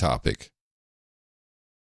on this topic?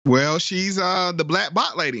 Well, she's the black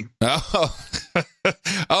bot lady. Oh,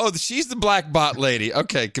 she's the black bot lady.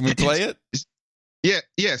 Okay, can we play it?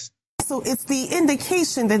 Yes. So it's the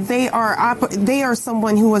indication that they are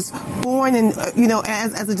someone who was born in,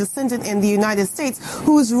 as a descendant in the United States,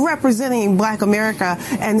 who is representing Black America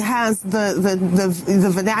and has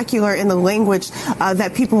the vernacular and the language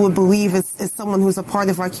that people would believe is someone who's a part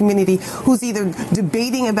of our community, who's either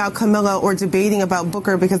debating about Camilla or debating about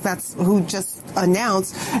Booker, because that's who just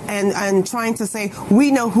announced, and trying to say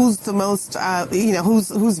we know who's the most,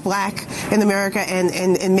 who's Black in America,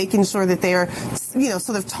 and making sure that they're,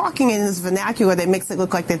 sort of talking in this vernacular that makes it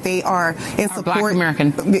look like that they are in support. Black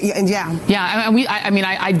American. Yeah.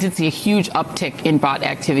 I did see a huge uptick in bot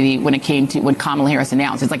activity when it came to when Kamala Harris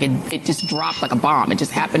announced. It's like it just dropped like a bomb. It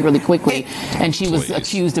just happened really quickly, and she was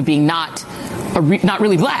accused of being not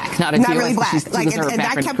really black, not really black. And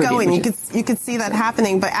that kept going. You could see that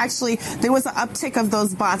happening, but actually there was an uptick of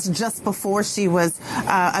those bots just before she was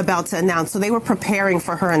about to announce. So they were preparing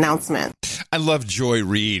for her announcement. I love Joy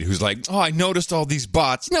Reid, who's like, "Oh, I noticed all these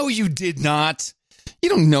bots." No, you did not. You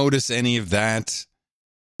don't notice any of that.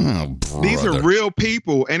 Oh, brother. These are real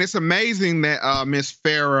people, and it's amazing that Miss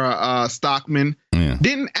Farrah Stockman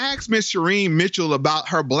didn't ask Miss Shireen Mitchell about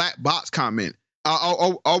her black bots comment.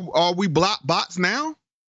 Are we black bots now?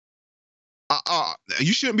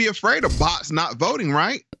 You shouldn't be afraid of bots not voting,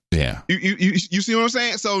 right? Yeah. You see what I'm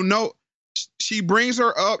saying? So no, she brings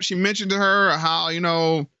her up. She mentioned to her how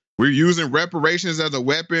we're using reparations as a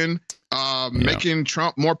weapon, making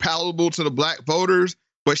Trump more palatable to the black voters.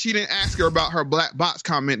 But she didn't ask her about her black bots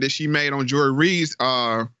comment that she made on Joy Reid's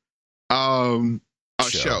show.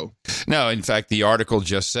 No, in fact, the article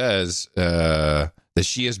just says that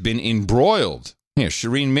she has been embroiled.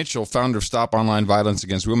 Shireen Mitchell, founder of Stop Online Violence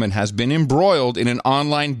Against Women, has been embroiled in an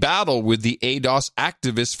online battle with the ADOS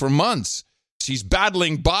activists for months. She's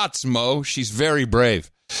battling bots, Mo. She's very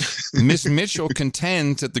brave. Miss Mitchell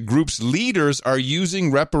contends that the group's leaders are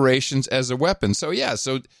using reparations as a weapon. So,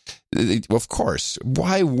 of course,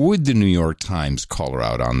 why would the New York Times call her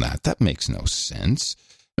out on that? That makes no sense.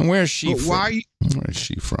 And where is she from? Where is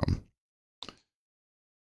she from?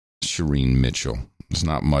 Shireen Mitchell. There's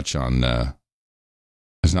not much about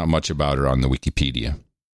her on the Wikipedia.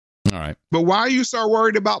 All right. But why are you so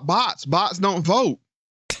worried about bots? Bots don't vote.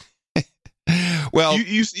 Well,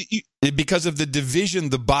 because of the division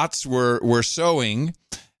the bots were sowing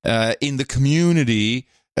in the community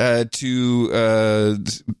to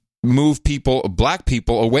move black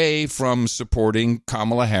people away from supporting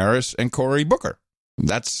Kamala Harris and Cory Booker.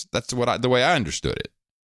 That's the way I understood it.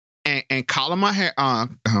 and Kamala Harris. I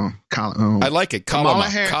like it. Kamala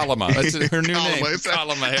Harris. That's her new name.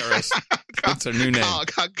 Kamala Harris. That's her new name.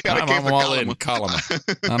 I'm all in. Kamala.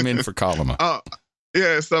 I'm in for Kamala.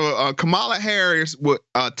 So Kamala Harris'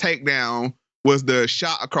 takedown was the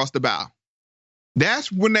shot across the bow.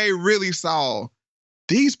 That's when they really saw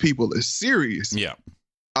these people are serious. Yeah.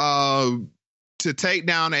 To take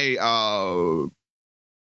down a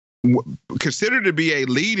considered to be a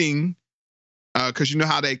leading, because you know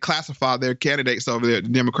how they classify their candidates over there at the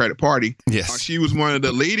Democratic Party. Yes. She was one of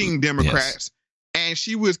the leading Democrats, and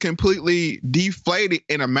she was completely deflated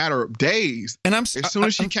in a matter of days. And as soon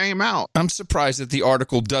as she came out. I'm surprised that the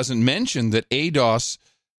article doesn't mention that ADOS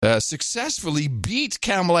successfully beat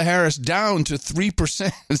Kamala Harris down to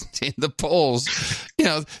 3% in the polls. You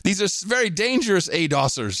know, these are very dangerous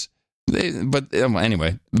ADOSers. But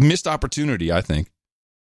anyway, missed opportunity, I think.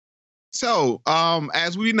 So,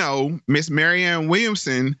 as we know, Miss Marianne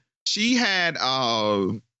Williamson, she had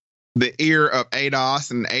the ear of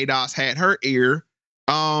ADOS, and ADOS had her ear.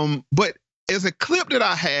 But it's a clip that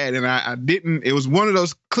I had, and I didn't. It was one of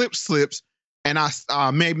those clip slips, and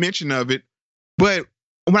I made mention of it. But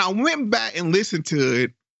when I went back and listened to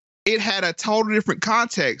it, it had a totally different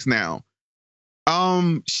context now.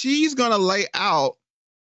 She's gonna lay out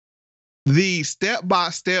the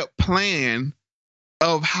step-by-step plan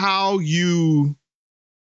of how you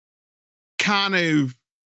kind of,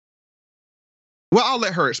 well, I'll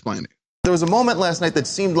let her explain it. There was a moment last night that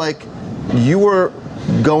seemed like you were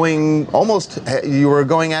going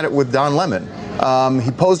at it with Don Lemon.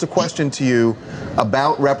 He posed a question to you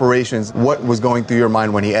about reparations. What was going through your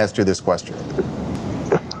mind when he asked you this question?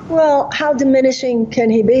 Well, how diminishing can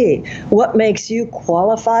he be? What makes you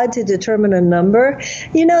qualified to determine a number?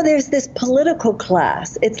 You know, there's this political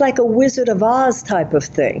class. It's like a Wizard of Oz type of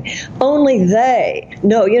thing. Only they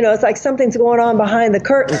know, you know, it's like something's going on behind the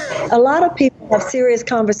curtain. A lot of people have serious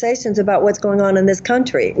conversations about what's going on in this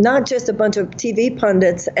country, not just a bunch of TV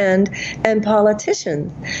pundits and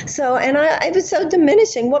politicians. So, and it was so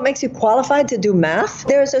diminishing. What makes you qualified to do math?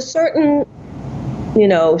 There's a certain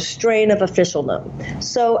strain of officialdom.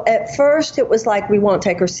 So at first it was like, we won't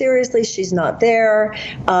take her seriously. She's not there.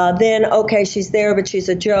 Then, okay, she's there, but she's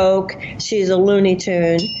a joke. She's a Looney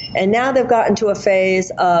Tune. And now they've gotten to a phase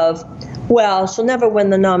of, well, she'll never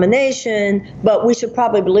win the nomination, but we should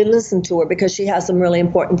probably listen to her because she has some really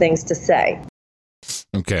important things to say.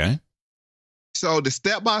 Okay. So the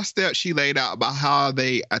step-by-step she laid out about how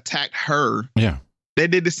they attacked her. Yeah. They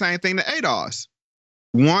did the same thing to ADOS.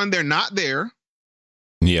 One, they're not there.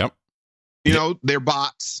 Yep. You know, they're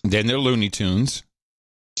bots. Then they're Looney Tunes.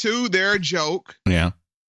 Two, they're a joke. Yeah.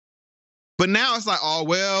 But now it's like, oh,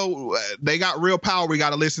 well, they got real power. We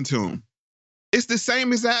got to listen to them. It's the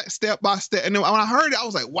same as that step by step. And then when I heard it, I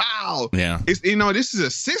was like, wow. Yeah. It's, this is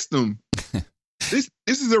a system. This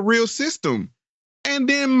is a real system. And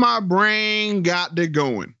then my brain got to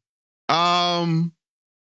going.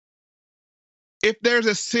 If there's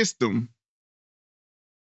a system,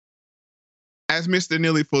 as Mr.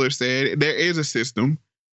 Neely Fuller said, there is a system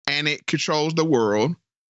and it controls the world.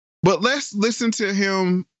 But let's listen to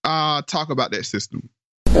him talk about that system.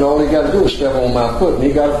 And all he got to do is step on my foot and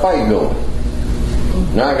he got a fight going.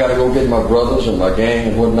 Now I got to go get my brothers and my gang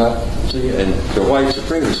and whatnot. See, and the white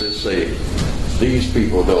supremacists say, these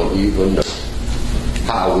people don't even know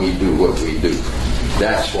how we do what we do.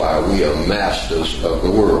 That's why we are masters of the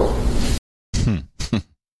world.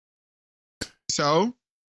 So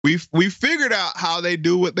we figured out how they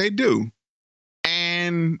do what they do.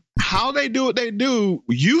 And how they do what they do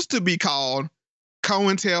used to be called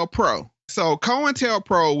COINTELPRO. So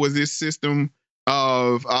COINTELPRO was this system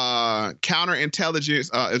of counterintelligence,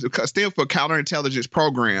 it stood for counterintelligence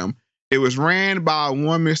program. It was ran by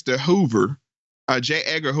one Mr. Hoover, J.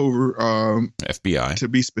 Edgar Hoover, FBI to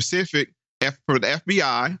be specific, for the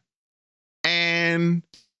FBI. And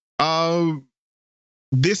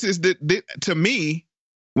this is to me,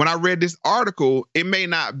 when I read this article, it may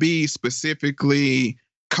not be specifically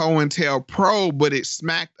COINTELPRO, but it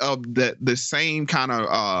smacked of the same kind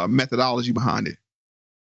of methodology behind it.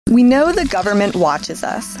 We know the government watches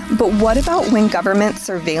us, but what about when government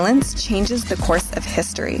surveillance changes the course of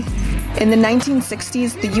history? In the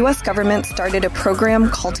 1960s, the U.S. government started a program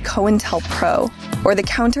called COINTELPRO, or the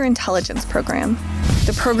Counterintelligence Program.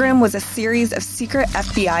 The program was a series of secret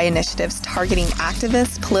FBI initiatives targeting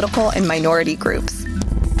activists, political, and minority groups.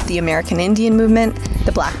 The American Indian Movement,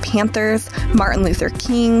 the Black Panthers, Martin Luther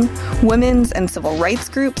King, women's and civil rights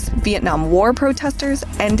groups, Vietnam War protesters,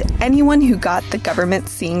 and anyone who got the government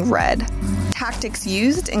seeing red. Tactics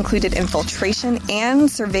used included infiltration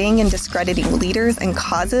and surveying and discrediting leaders and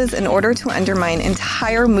causes in order to undermine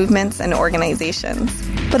entire movements and organizations.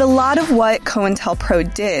 But a lot of what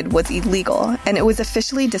COINTELPRO did was illegal, and it was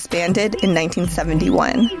officially disbanded in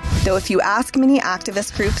 1971. Though if you ask many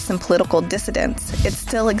activist groups and political dissidents, it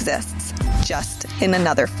still exists, just in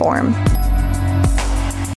another form.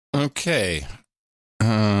 Okay.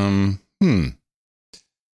 I'm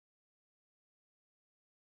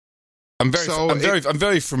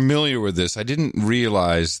very familiar with this. I didn't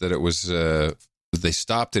realize that it was they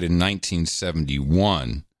stopped it in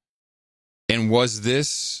 1971. And was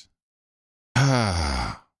this? Did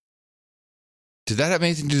that have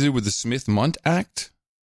anything to do with the Smith-Mundt Act,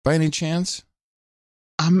 by any chance?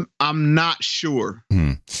 I'm not sure.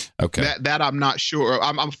 Okay, that I'm not sure.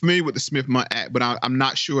 I'm familiar with the Smith-Mundt Act, but I'm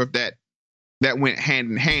not sure if that went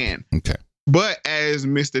hand in hand. Okay, but as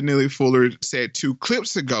Mr. Neely Fuller said 2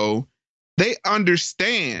 clips ago, they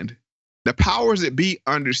understand, the powers that be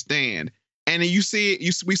understand, and you see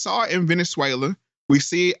it. We saw it in Venezuela. We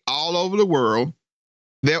see it all over the world.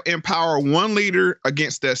 They'll empower one leader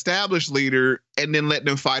against the established leader and then let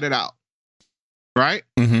them fight it out. Right?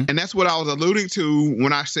 Mm-hmm. And that's what I was alluding to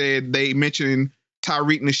when I said they mentioned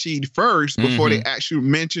Tariq Nasheed first before they actually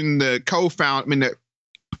mentioned the co-founders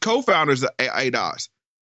of ADOS.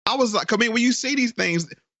 I was like, when you see these things,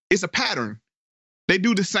 it's a pattern. They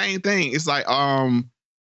do the same thing. It's like,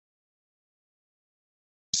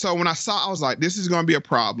 so when I saw, I was like, this is going to be a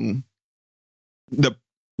problem.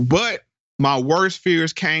 But my worst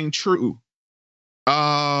fears came true.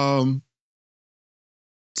 Tariq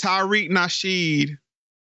Nasheed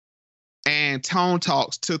and Tone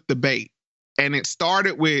Talks took the bait, and it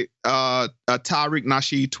started with a Tariq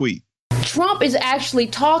Nasheed tweet. Trump is actually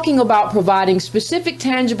talking about providing specific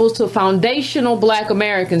tangibles to foundational Black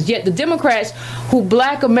Americans, yet the Democrats who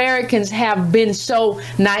Black Americans have been so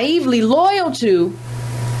naively loyal to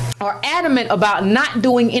are adamant about not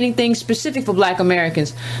doing anything specific for Black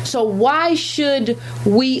Americans. So why should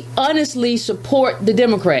we honestly support the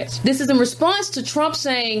Democrats? This is in response to Trump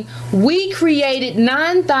saying, we created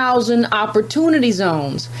 9,000 opportunity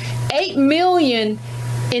zones, 8 million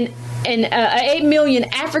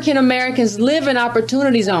African Americans live in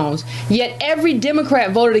opportunity zones, yet every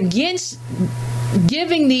Democrat voted against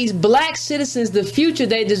giving these Black citizens the future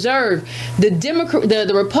they deserve.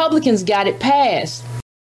 The Republicans got it passed.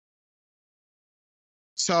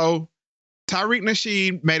 So Tariq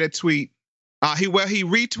Nasheed made a tweet. He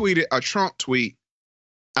retweeted a Trump tweet,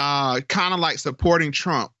 kind of like supporting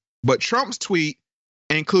Trump. But Trump's tweet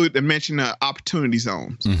included the mention of opportunity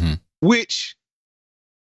zones, which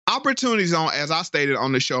opportunity zone, as I stated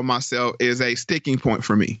on the show myself, is a sticking point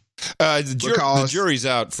for me. The jury's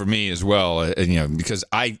out for me as well, because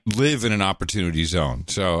I live in an opportunity zone.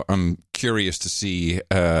 So I'm curious to see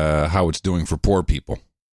how it's doing for poor people.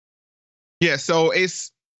 Yeah, so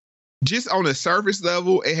it's just on the surface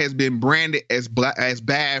level, it has been branded as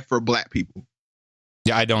bad for Black people.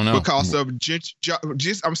 Yeah, I don't know because of just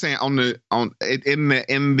I'm saying when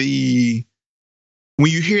you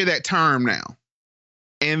hear that term now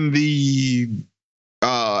in the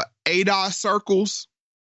ADOS circles,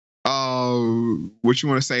 what you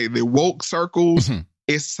want to say, the woke circles,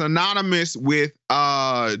 is synonymous with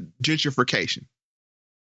gentrification.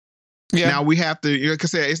 Yeah. Now we have to, like I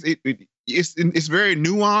said, it's very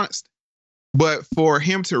nuanced, but for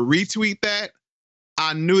him to retweet that,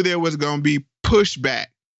 I knew there was going to be pushback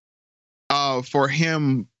for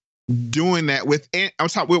him doing that I'm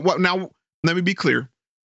talking with what now. Let me be clear.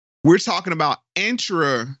 We're talking about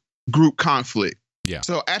intra-group conflict. Yeah.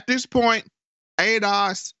 So at this point,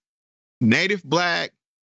 ADOS, Native Black,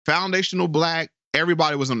 Foundational Black,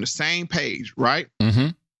 everybody was on the same page, right? Mm-hmm.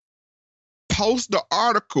 Post the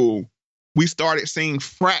article, we started seeing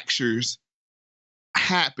fractures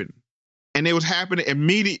happen, and it was happening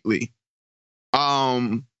immediately.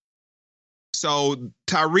 So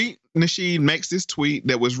Tariq Nasheed makes this tweet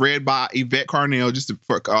that was read by Yvette Carnell, just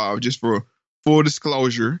for full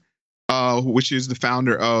disclosure, which is the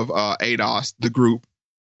founder of ADOS, the group.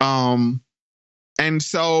 And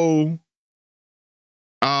so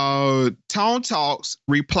Tone Talks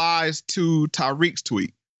replies to Tariq's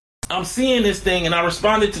tweet. I'm seeing this thing, and I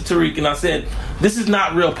responded to Tariq, and I said, this is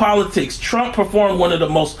not real politics. Trump performed one of the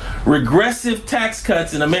most regressive tax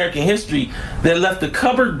cuts in American history that left the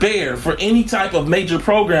cupboard bare for any type of major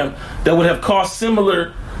program that would have cost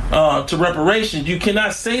similar to reparations. You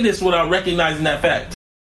cannot say this without recognizing that fact.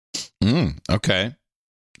 Okay.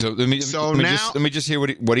 So let me just hear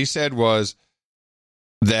what he said was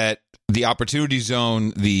that the opportunity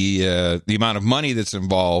zone, the amount of money that's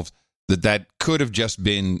involved, that could have just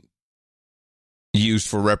been used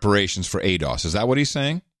for reparations for ADOS. Is that what he's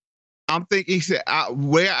saying? I'm thinking he said,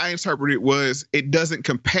 where I interpreted it was it doesn't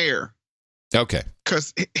compare. Okay.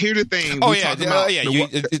 Because here's the thing. Oh, yeah.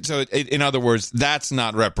 So, in other words, that's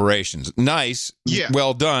not reparations. Nice. Yeah.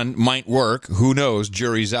 Well done. Might work. Who knows?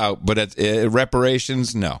 Jury's out. But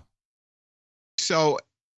reparations, no. So,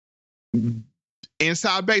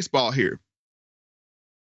 inside baseball here.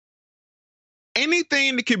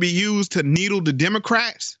 Anything that can be used to needle the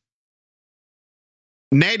Democrats,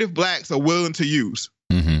 Native blacks are willing to use.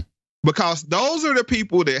 Mm-hmm. Because those are the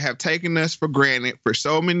people that have taken us for granted for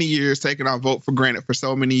so many years, taken our vote for granted for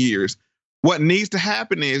so many years. What needs to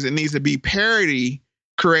happen is it needs to be parity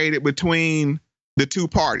created between the two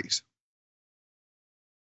parties.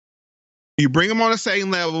 You bring them on the same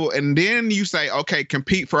level, and then you say, okay,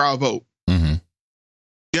 compete for our vote. Mm-hmm.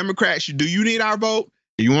 Democrats, do you need our vote?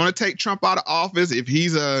 Do you want to take Trump out of office if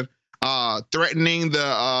he's threatening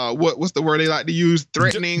the what's the word they like to use?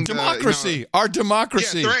 Threatening democracy, our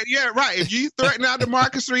democracy. Yeah, right. If you threaten our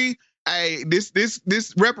democracy, hey,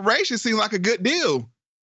 this reparation seems like a good deal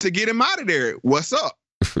to get him out of there. What's up,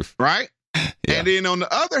 right? Yeah. And then on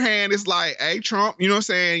the other hand, it's like, hey, Trump, you know what I'm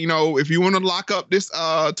saying? You know, if you want to lock up this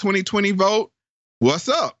 2020 vote, what's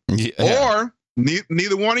up? Yeah. Or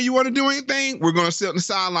neither one of you want to do anything. We're going to sit on the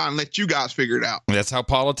sideline and let you guys figure it out. That's how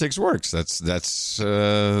politics works. That's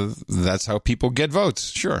how people get votes.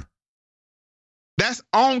 Sure. That's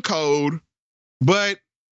on code, but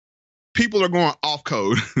people are going off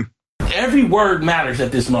code. Every word matters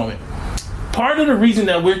at this moment. Part of the reason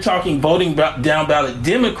that we're talking voting down ballot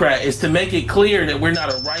Democrat is to make it clear that we're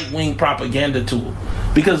not a right-wing propaganda tool.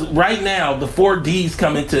 Because right now, the 4 Ds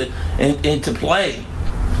come into play.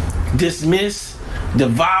 Dismiss,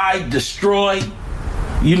 divide, destroy.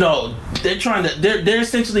 You know, they're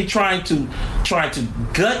essentially trying to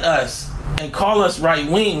gut us and call us right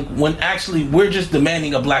wing when actually we're just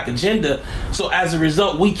demanding a black agenda. So as a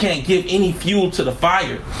result, we can't give any fuel to the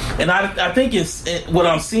fire. And I think what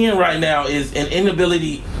I'm seeing right now is an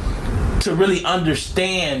inability to really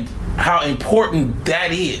understand how important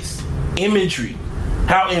that is. Imagery,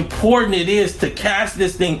 how important it is to cast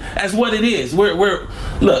this thing as what it is.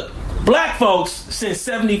 Look. Black folks since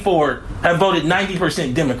 1974 have voted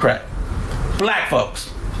 90% Democrat. Black folks.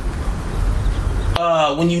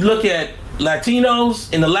 When you look at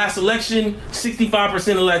Latinos in the last election, 65%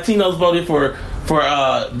 of Latinos voted for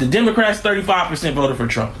the Democrats, 35% voted for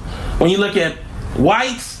Trump. When you look at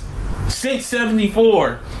whites, since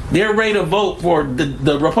 1974, their rate of vote for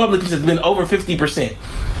the Republicans has been over 50%.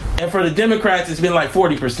 And for the Democrats, it's been like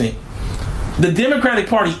 40%. The Democratic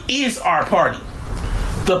Party is our party.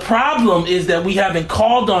 The problem is that we haven't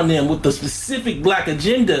called on them with the specific black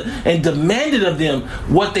agenda and demanded of them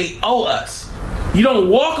what they owe us. You don't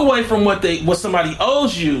walk away from what somebody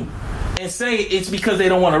owes you and say it's because they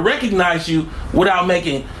don't want to recognize you without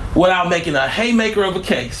making a haymaker of a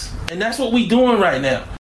case. And that's what we're doing right now.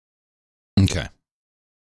 Okay.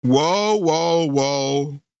 Whoa, whoa,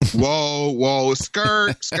 whoa. Whoa, whoa.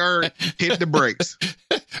 Skirt, hit the brakes.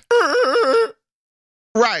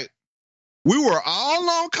 Right. We were all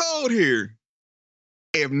on code here.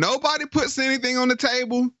 If nobody puts anything on the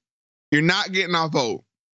table, you're not getting our vote.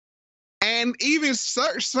 And even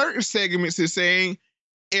certain segments is saying,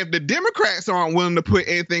 if the Democrats aren't willing to put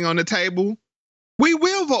anything on the table, we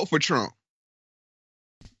will vote for Trump.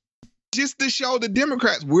 Just to show the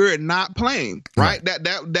Democrats we're not playing, right?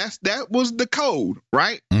 That was the code,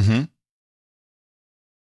 right? Mm-hmm.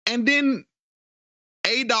 And then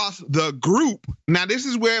ADOS, the group. Now, this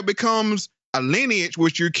is where it becomes a lineage,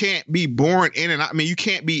 which you can't be born in and out. I mean, you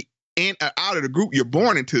can't be in or out of the group. You're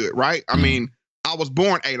born into it, right? I mean, I was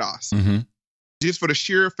born ADOS. Mm-hmm. Just for the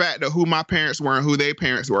sheer fact of who my parents were and who their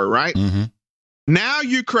parents were, right? Mm-hmm. Now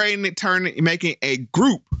you're making a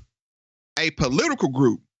group, a political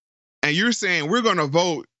group, and you're saying we're going to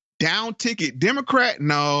vote down ticket Democrat?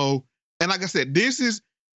 No. And like I said,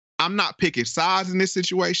 I'm not picking sides in this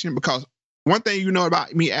situation because one thing you know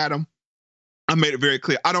about me, Adam, I made it very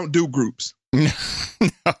clear. I don't do groups.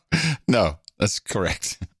 No, that's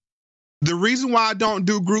correct. The reason why I don't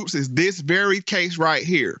do groups is this very case right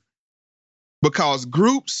here. Because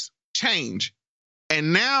groups change.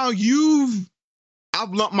 And now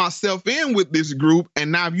I've lumped myself in with this group,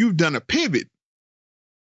 and now you've done a pivot.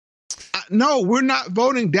 No, we're not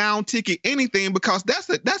voting down ticket anything because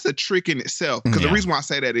that's a trick in itself. Because the reason why I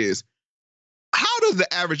say that is, how does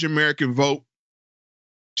the average American vote?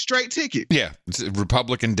 Straight ticket. Yeah, it's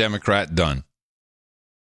Republican, Democrat, done.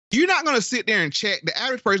 you're not going to sit there and check. The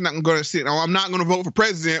average person not going to sit. Oh, I'm not going to vote for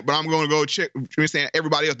president, but I'm going to go check. You're saying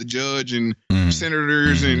everybody else, the judge and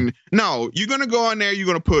senators, and no, you're going to go in there. You're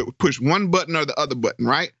going to push one button or the other button,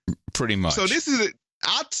 right? Pretty much. So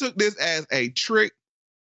I took this as a trick.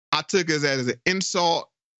 I took it as an insult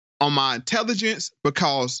on my intelligence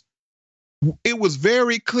because it was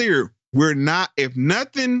very clear. We're not, if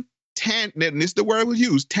nothing, and this is the word was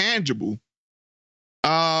used, tangible.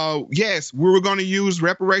 Yes, we were going to use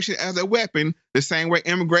reparation as a weapon the same way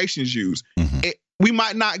immigration is used. We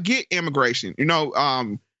might not get immigration.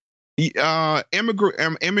 Immigrant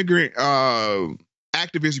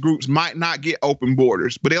activist groups might not get open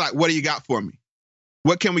borders, but they're like, what do you got for me?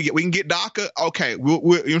 What can we get? We can get DACA. Okay, you know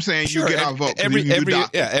what I'm saying? Sure. You get our vote.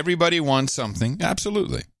 Everybody wants something.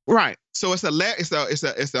 Absolutely. Right. So it's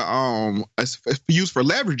used for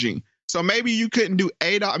leveraging. So maybe you couldn't do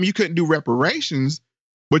you couldn't do reparations,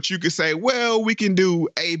 but you could say, well, we can do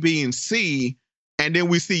A, B, and C, and then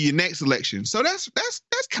we see your next election. So that's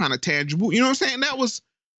kind of tangible. You know what I'm saying? That was,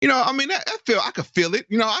 I could feel it.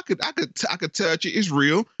 I could touch it. It's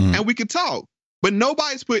real, and we could talk. But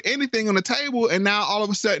nobody's put anything on the table, and now all of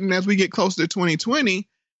a sudden, as we get closer to 2020,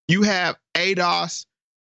 you have ADOS,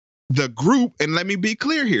 the group, and let me be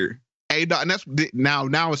clear here, ADOS, and that's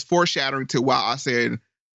now it's foreshadowing to why I said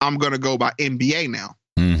I'm going to go by NBA now.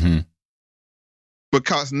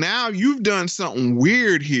 Because now you've done something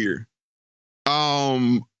weird here.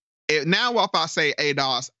 Now if I say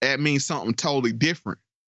ADOS, it means something totally different.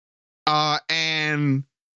 And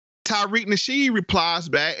Tariq Nasheed replies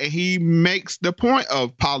back, and he makes the point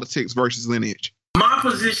of politics versus lineage. My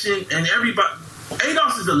position, and everybody,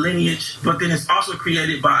 ADOS is a lineage, but then it's also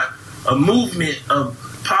created by a movement of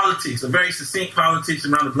politics, a very succinct politics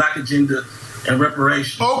around the Black agenda and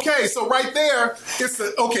reparations. Okay, so right there, it's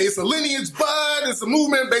a lineage, but it's a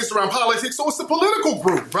movement based around politics, so it's a political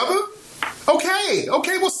group, brother. Okay,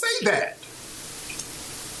 well say that.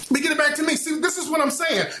 Let me get it back to me. See, this is what I'm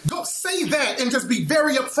saying. Don't say that and just be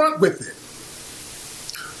very upfront with it.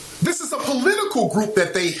 This is a political group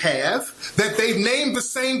that they have, that they've named the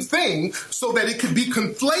same thing so that it could be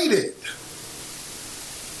conflated.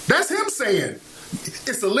 That's him saying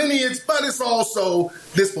it's a lineage, but it's also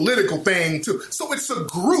this political thing too. So it's a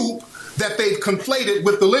group that they've conflated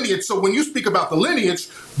with the lineage. So when you speak about the lineage,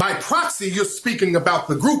 by proxy, you're speaking about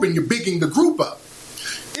the group and you're bigging the group up.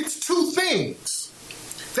 It's two things.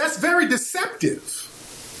 That's very deceptive.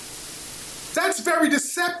 That's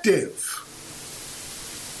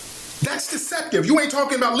deceptive. You ain't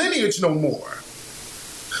talking about lineage no more.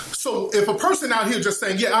 So if a person out here just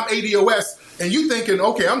saying, yeah, I'm ADOS, and you thinking,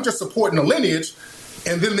 okay, I'm just supporting a lineage,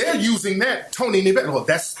 and then they're using that, Tony Nivette, well,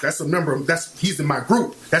 that's a member, he's in my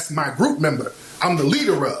group. That's my group member. I'm the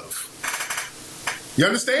leader of. You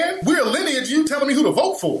understand? We're a lineage, you telling me who to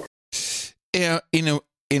vote for. Yeah, in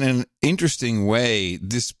an interesting way,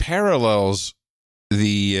 this parallels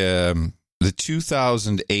the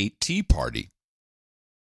 2008 Tea Party,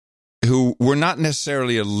 who were not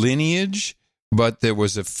necessarily a lineage, but there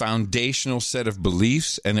was a foundational set of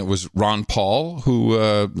beliefs, and it was Ron Paul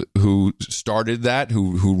who started that,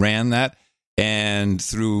 who ran that, and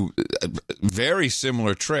through very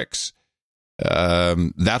similar tricks,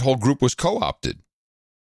 that whole group was co-opted.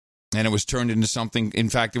 And it was turned into something. In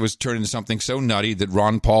fact, it was turned into something so nutty that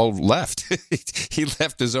Ron Paul left. He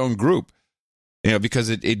left his own group, because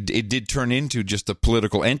it did turn into just a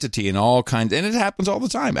political entity and all kinds. And it happens all the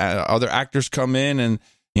time. Other actors come in, and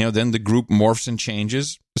then the group morphs and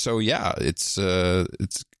changes. So yeah, it's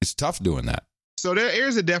tough doing that. So there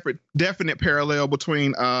is a definite parallel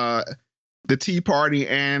between the Tea Party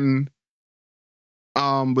and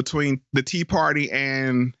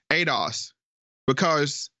ADOS,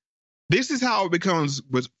 because this is how it becomes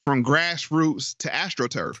from grassroots to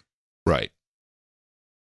AstroTurf. Right.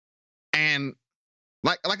 And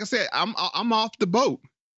like I said, I'm off the boat.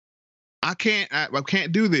 I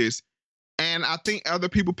can't do this. And I think other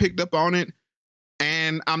people picked up on it.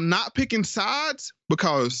 And I'm not picking sides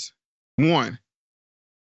because, one,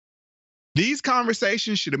 these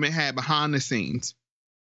conversations should have been had behind the scenes.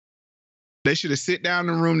 They should have sit down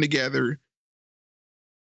in a room together,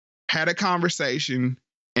 had a conversation,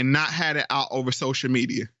 and not had it out over social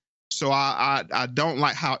media. So I don't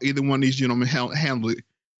like how either one of these gentlemen handled it.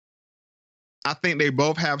 I think they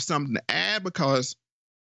both have something to add because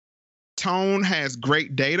Tone has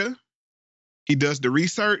great data. He does the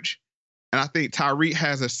research. And I think Tariq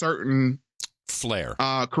has a certain flair.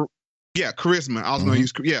 Charisma. I was going to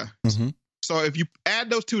use, yeah. Mm-hmm. So if you add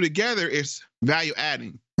those two together, it's value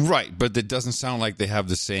adding. Right, but that doesn't sound like they have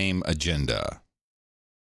the same agenda.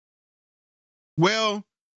 Well,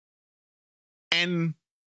 and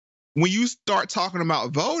when you start talking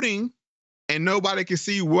about voting and nobody can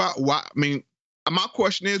see why, I mean, my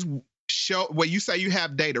question is, you say you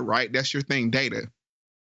have data, right? That's your thing, data.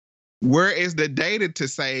 Where is the data to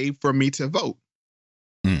say for me to vote?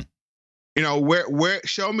 You know, where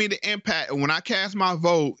show me the impact. And when I cast my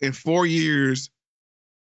vote in 4 years,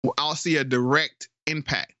 I'll see a direct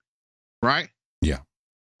impact, right? Yeah.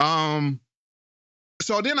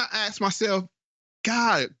 So then I asked myself,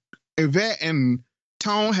 God, Yvette and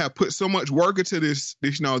Tone have put so much work into this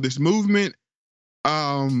movement.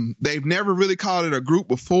 They've never really called it a group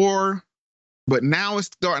before, but now it's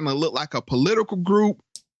starting to look like a political group.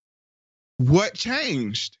 What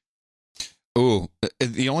changed? Oh,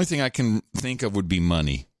 the only thing I can think of would be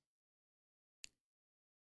money.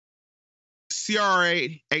 CRA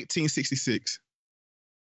 1866.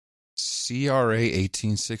 CRA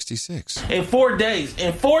 1866. In 4 days,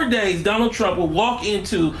 Donald Trump will walk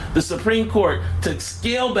into the Supreme Court to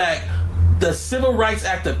scale back the Civil Rights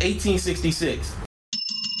Act of 1866.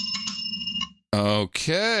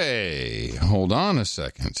 Okay, hold on a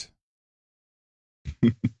second.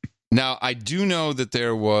 Now, I do know that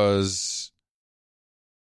there was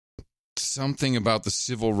something about the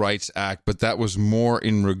Civil Rights Act, but that was more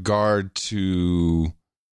in regard to,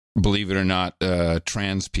 believe it or not,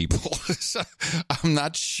 trans people. So I'm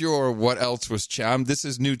not sure what else was this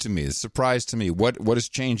is new to me. It's a surprise to me. What is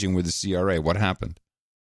changing with the CRA? What happened?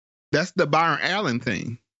 That's the Byron Allen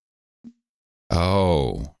thing.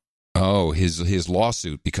 Oh, his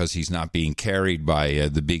lawsuit because he's not being carried by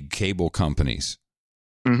the big cable companies.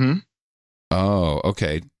 Mm-hmm. Oh,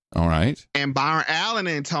 okay. All right. And Byron Allen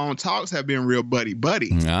and Tone Talks have been real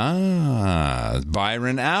buddy-buddy. Ah,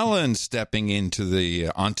 Byron Allen stepping onto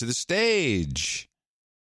the stage.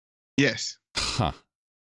 Yes. Huh.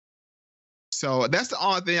 So that's the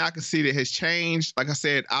only thing I can see that has changed. Like I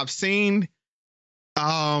said, I've seen,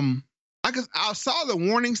 I saw the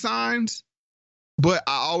warning signs, but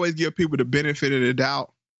I always give people the benefit of the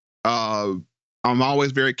doubt. I'm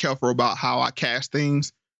always very careful about how I cast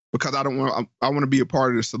things because I want to be a part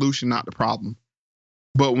of the solution, not the problem.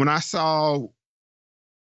 But when I saw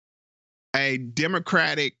a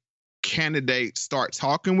Democratic candidate start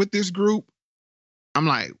talking with this group, I'm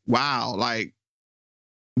like, wow, like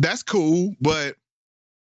that's cool, but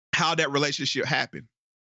how that relationship happened?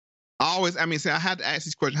 I had to ask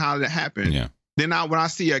this question: how did that happen? Yeah. Then when I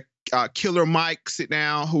see a Killer Mike sit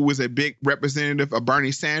down, who was a big representative of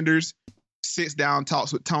Bernie Sanders, sits down,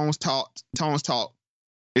 talks with Tones Talk.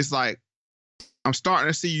 It's like I'm starting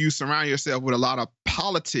to see you surround yourself with a lot of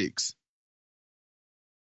politics.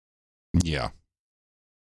 Yeah.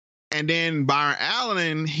 And then Byron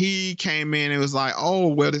Allen, he came in and was like, oh,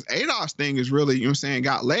 well, this ADOS thing is really, you know what I'm saying,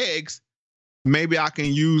 got legs. Maybe I can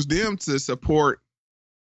use them to support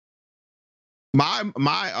my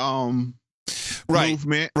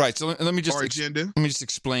movement. Right. So let me just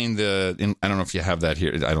explain I don't know if you have that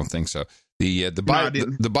here. I don't think so.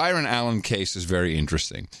 The Byron Allen case is very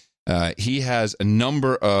interesting. He has a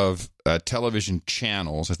number of television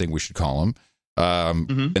channels, I think we should call them,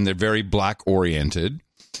 and they're very black oriented.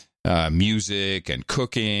 Music and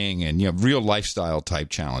cooking and real lifestyle type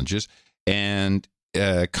challenges. And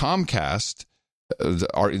Comcast,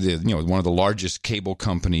 one of the largest cable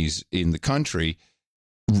companies in the country,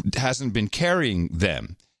 hasn't been carrying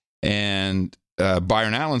them. And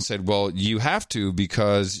Byron Allen said, "Well, you have to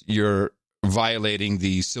because you're violating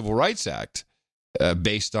the Civil Rights Act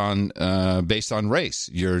based on race.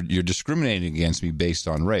 You're discriminating against me based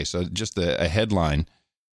on race." So just a headline.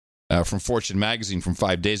 From Fortune magazine from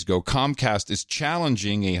 5 days ago, Comcast is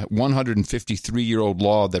challenging a 153-year-old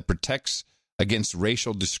law that protects against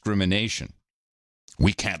racial discrimination.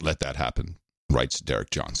 We can't let that happen, writes Derek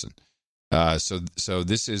Johnson. So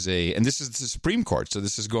this is this is the Supreme Court. So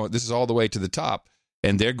this is all the way to the top,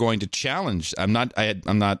 and they're going to challenge. I'm not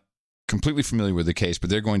completely familiar with the case, but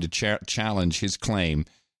they're going to challenge his claim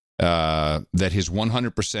that his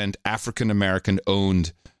 100% African American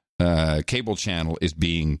owned cable channel is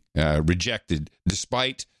being rejected,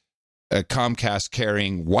 despite Comcast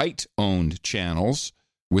carrying white-owned channels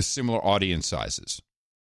with similar audience sizes.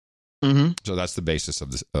 Mm-hmm. So that's the basis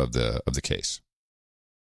of the case.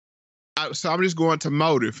 So I'm just going to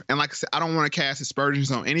motive, and like I said, I don't want to cast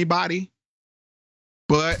aspersions on anybody,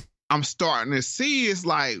 but I'm starting to see it's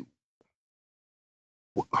like,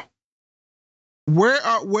 what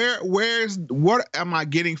am I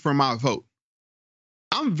getting from my vote?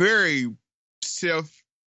 I'm very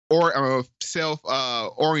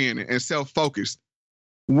self-oriented and self-focused.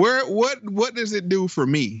 What does it do for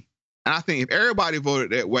me? And I think if everybody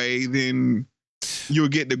voted that way, then you'll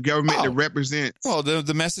get the government that represents. Well,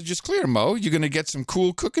 the message is clear, Mo. You're going to get some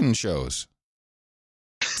cool cooking shows.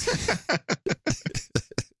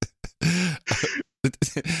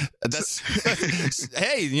 That's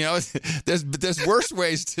hey, there's worse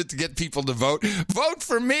ways to get people to vote. Vote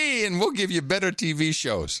for me, and we'll give you better TV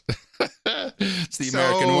shows. It's the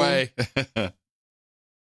American way.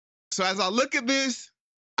 So as I look at this,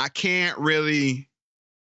 I can't really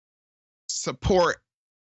support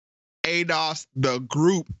ADOS, the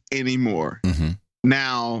group, anymore. Mm-hmm.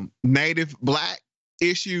 Now, Native Black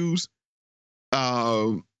issues,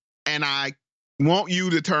 and I won't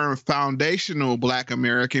use the term foundational Black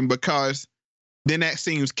American because then that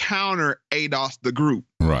seems counter ADOS, the group.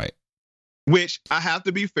 Right. Which I have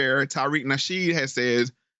to be fair, Tariq Nasheed has said,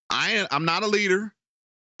 I'm not a leader.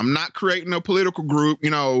 I'm not creating a political group,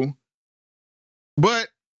 but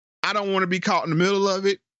I don't want to be caught in the middle of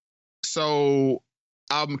it. So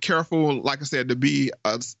I'm careful, like I said, to be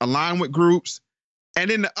aligned with groups. And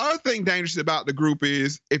then the other thing dangerous about the group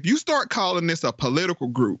is if you start calling this a political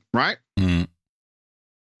group, right? Mm.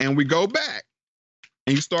 And we go back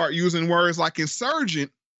and you start using words like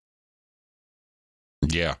insurgent.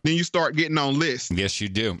 Yeah. Then you start getting on lists. Yes, you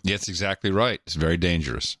do. That's exactly right. It's very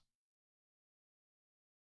dangerous.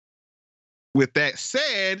 With that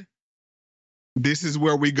said, this is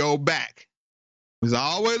where we go back. There's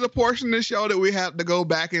always a portion of the show that we have to go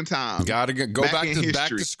back in time. Got to go back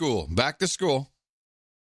to school. Back to school.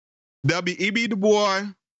 W.E.B. Du Bois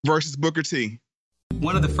versus Booker T.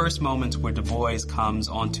 One of the first moments where Du Bois comes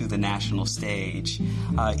onto the national stage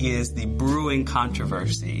is the brewing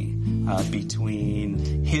controversy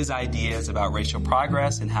between his ideas about racial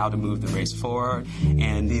progress and how to move the race forward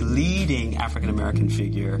and the leading African-American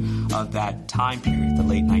figure of that time period, the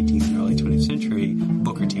late 19th and early 20th century,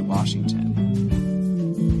 Booker T. Washington.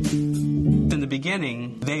 In the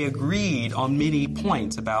beginning, they agreed on many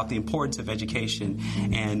points about the importance of education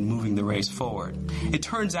and moving the race forward. It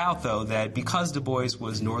turns out, though, that because Du Bois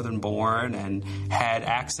was northern born and had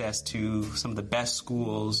access to some of the best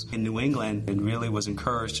schools in New England and really was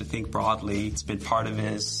encouraged to think broadly, spent part of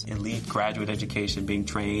his elite graduate education being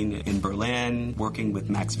trained in Berlin, working with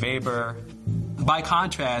Max Weber. By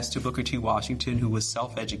contrast to Booker T. Washington, who was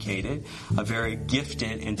self-educated, a very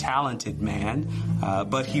gifted and talented man,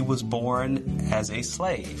 but he was born as a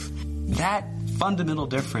slave. That fundamental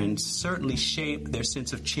difference certainly shaped their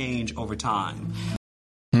sense of change over time.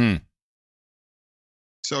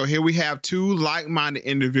 So here we have two like-minded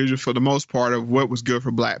individuals for the most part of what was good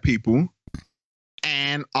for Black people.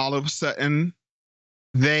 And all of a sudden,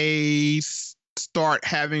 they start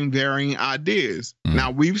having varying ideas.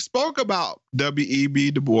 Now, we've spoke about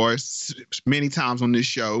W.E.B. Du Bois many times on this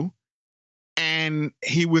show, and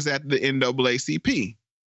he was at the NAACP.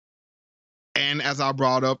 And as I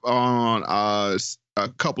brought up on a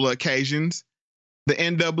couple of occasions, the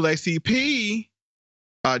NAACP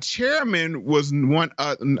chairman was none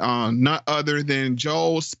other than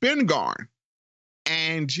Joel Spingarn.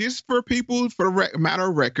 And just for people, for the matter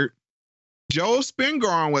of record, Joel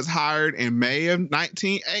Spingarn was hired in May of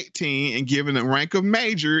 1918 and given the rank of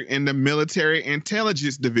major in the Military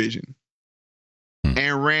Intelligence Division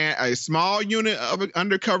and ran a small unit of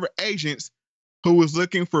undercover agents who was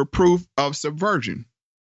looking for proof of subversion.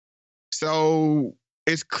 So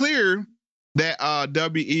it's clear that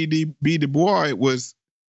W.E.B. Du Bois was,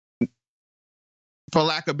 for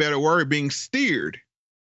lack of a better word, being steered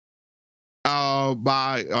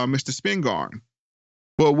by Mr. Spingarn.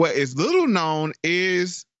 But what is little known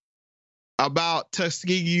is about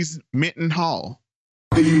Tuskegee's Mendenhall.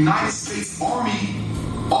 The United States Army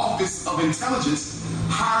Office of Intelligence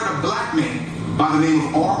hired a Black man by the name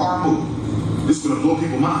of R.R. Moore. This is going to blow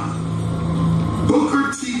people's mind.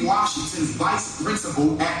 Booker T. Washington's vice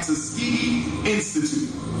principal at Tuskegee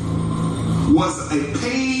Institute was a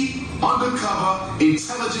paid undercover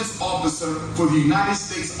intelligence officer for the United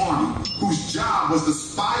States Army, whose job was to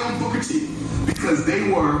spy on Booker T because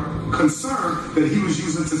they were concerned that he was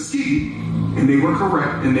using Tuskegee, and they were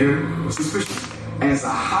correct in their suspicion, as a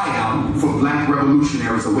hideout for Black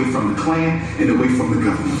revolutionaries away from the Klan and away from the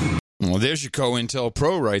government. Well, there's your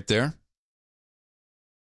COINTELPRO right there.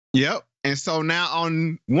 Yep. And so now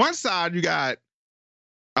on one side, you got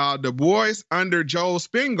Du Bois under Joel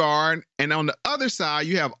Spingarn, and on the other side,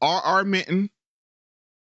 you have R.R. Menton.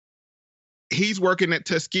 He's working at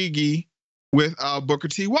Tuskegee with Booker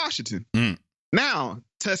T. Washington. Now,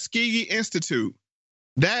 Tuskegee Institute,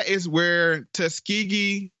 that is where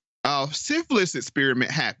Tuskegee syphilis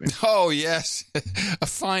experiment happened. Oh, yes. A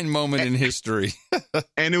fine moment in history.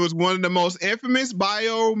 And it was one of the most infamous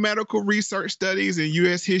biomedical research studies in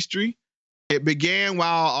U.S. history. It began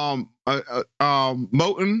while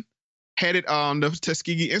Moton headed the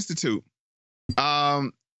Tuskegee Institute.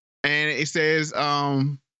 And it says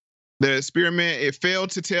the experiment, it failed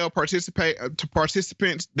to tell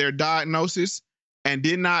participants their diagnosis and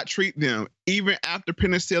did not treat them, even after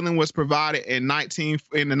penicillin was provided in the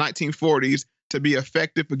 1940s to be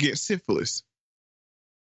effective against syphilis.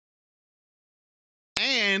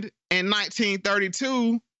 And in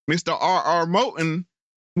 1932, Mr. R.R. Moton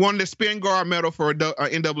won the Spingarn Medal for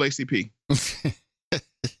NAACP.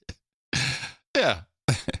 Yeah.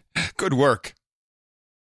 Good work.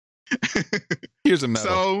 Here's a medal.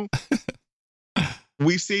 So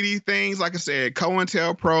we see these things, like I said,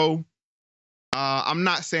 COINTELPRO. I'm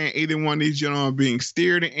not saying either one of these gentlemen are being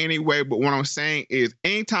steered in any way, but what I'm saying is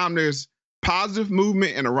anytime there's positive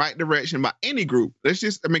movement in the right direction by any group,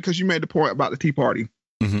 because you made the point about the Tea Party.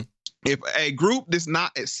 Mm-hmm. If a group does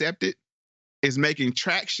not accept it, is making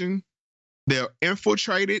traction, they're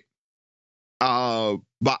infiltrated by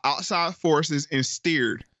outside forces and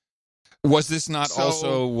steered. Was this not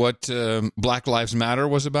also what Black Lives Matter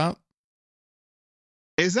was about?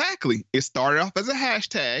 Exactly. It started off as a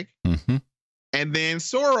hashtag, and then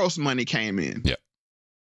Soros money came in. Yeah.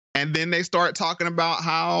 And then they start talking about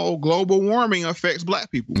how global warming affects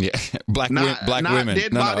black people. Yeah, black women.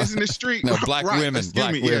 Dead bodies in the street. No, black women.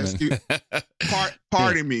 Excuse me. Women.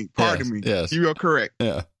 Pardon me. Yes. You are correct.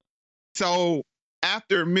 Yeah. So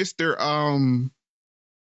after Mr.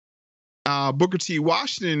 Booker T.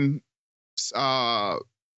 Washington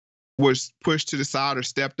was pushed to the side or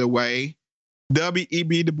stepped away,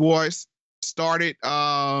 W.E.B. Du Bois started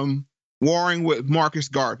warring with Marcus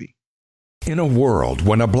Garvey. In a world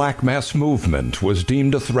when a black mass movement was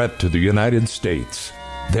deemed a threat to the United States,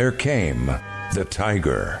 there came the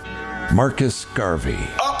Tiger, Marcus Garvey.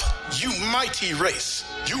 Up, you mighty race.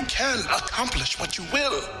 You can accomplish what you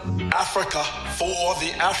will. Africa for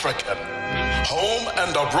the African. Home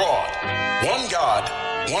and abroad. One God,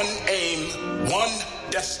 one aim, one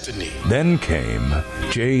destiny. Then came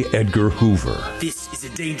J. Edgar Hoover. This is a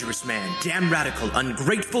dangerous man, damn radical,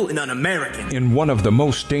 ungrateful, and un-American. In one of the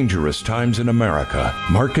most dangerous times in America,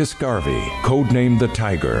 Marcus Garvey, codenamed the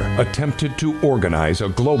Tiger, attempted to organize a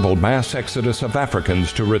global mass exodus of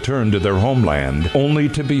Africans to return to their homeland, only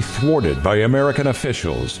to be thwarted by American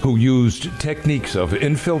officials who used techniques of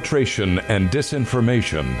infiltration and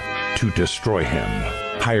disinformation to destroy him.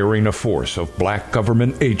 Hiring a force of black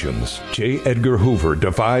government agents, J. Edgar Hoover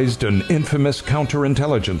devised an infamous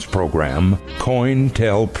counterintelligence program,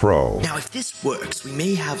 COINTELPRO. Now, if this works, we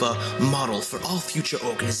may have a model for all future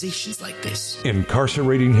organizations like this.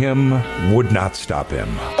 Incarcerating him would not stop him.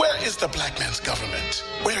 Where is the black man's government?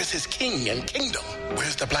 Where is his king and kingdom?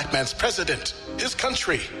 Where's the black man's president, his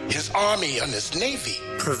country, his army, and his navy?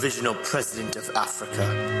 Provisional president of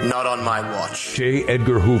Africa. Not on my watch. J.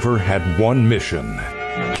 Edgar Hoover had one mission: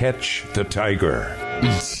 catch the tiger.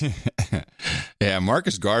 Yeah,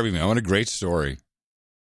 Marcus Garvey, man, what a great story.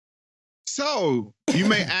 So you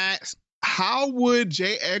may ask, how would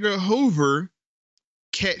J. Edgar Hoover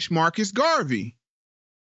catch Marcus Garvey?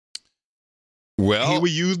 Well, he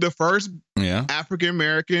would use the first African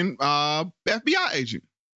American FBI agent.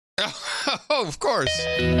 Oh, of course.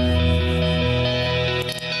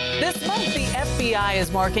 This month, the FBI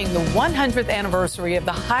is marking the 100th anniversary of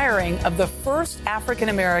the hiring of the first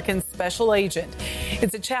African-American special agent.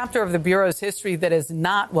 It's a chapter of the Bureau's history that is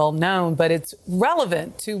not well known, but it's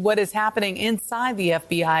relevant to what is happening inside the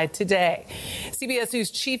FBI today. CBS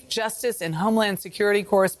News Chief Justice and Homeland Security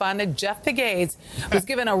correspondent Jeff Pegues was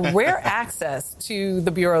given a rare access to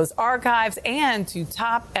the Bureau's archives and to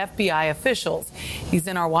top FBI officials. He's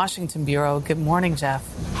in our Washington Bureau. Good morning, Jeff.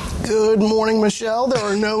 Good morning, Michelle. There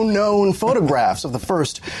are no known photographs of the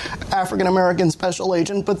first African-American special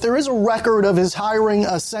agent, but there is a record of his hiring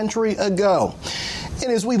a century ago.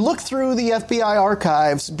 And as we look through the FBI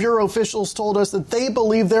archives, Bureau officials told us that they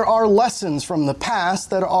believe there are lessons from the past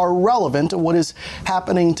that are relevant to what is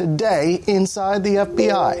happening today inside the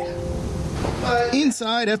FBI.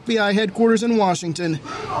 Inside FBI headquarters in Washington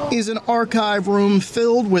is an archive room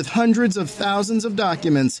filled with hundreds of thousands of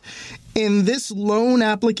documents in this lone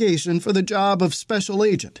application for the job of special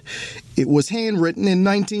agent. It was handwritten in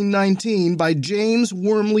 1919 by James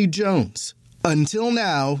Wormley Jones. Until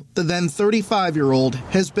now, the then 35-year-old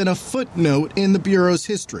has been a footnote in the Bureau's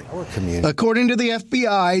history. According to the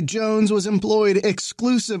FBI, Jones was employed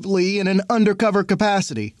exclusively in an undercover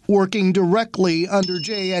capacity, working directly under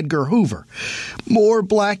J. Edgar Hoover. More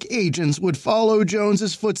black agents would follow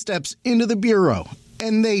Jones's footsteps into the Bureau,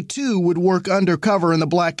 and they too would work undercover in the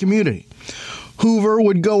black community. Hoover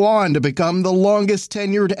would go on to become the longest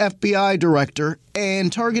tenured FBI director,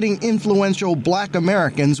 and targeting influential black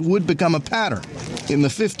Americans would become a pattern. In the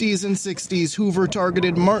 50s and 60s, Hoover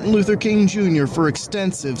targeted Martin Luther King Jr. for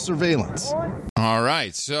extensive surveillance. All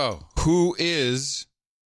right, so who is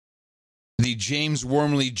the James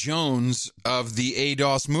Wormley Jones of the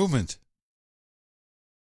ADOS movement?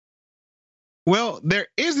 Well, there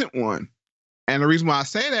isn't one. And the reason why I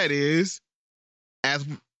say that is, as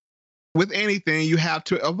with anything, you have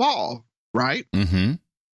to evolve, right? Mm-hmm.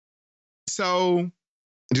 So,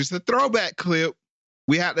 just a throwback clip,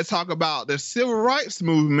 we have to talk about the civil rights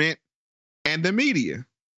movement and the media.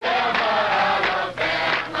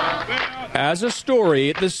 As a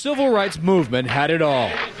story, the civil rights movement had it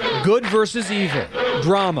all. Good versus evil,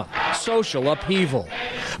 drama, social upheaval.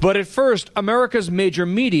 But at first, America's major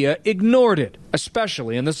media ignored it,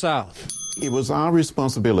 especially in the South. It was our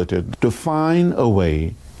responsibility to find a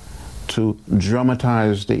way to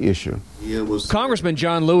dramatize the issue. Congressman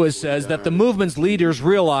John Lewis says that the movement's leaders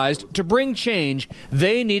realized to bring change,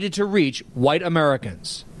 they needed to reach white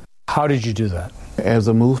Americans. How did you do that? As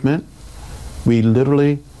a movement, we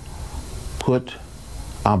literally put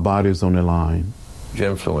our bodies on the line.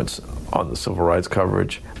 Influence on the civil rights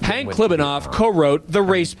coverage. Hank Klibanoff co-wrote The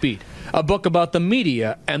Race Beat, a book about the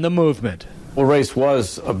media and the movement. Well, race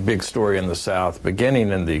was a big story in the South beginning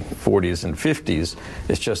in the 40s and 50s.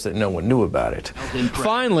 It's just that no one knew about it.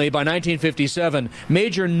 Finally, by 1957,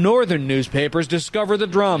 major northern newspapers discovered the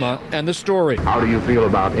drama and the story. How do you feel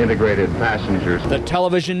about integrated passengers? The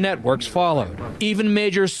television networks followed. Even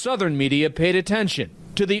major southern media paid attention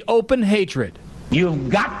to the open hatred. You've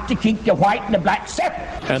got to keep the white and the black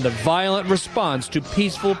separate. And the violent response to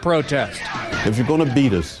peaceful protest. If you're going to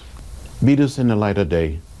beat us in the light of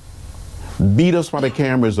day. Beat us while the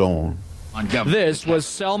camera's on. This was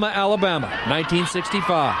Selma, Alabama,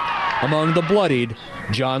 1965, among the bloodied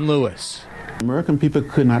John Lewis. American people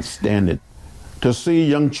could not stand it. To see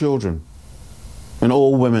young children and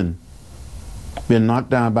old women being knocked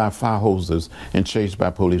down by fire hoses and chased by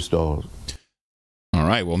police dogs. All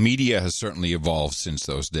right. Well, media has certainly evolved since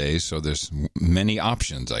those days, so there's many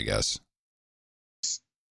options, I guess.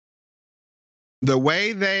 The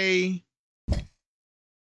way they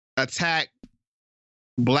attack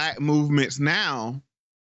black movements now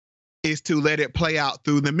is to let it play out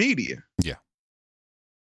through the media. Yeah.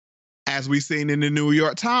 As we've seen in the New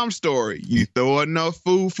York Times story, you throw enough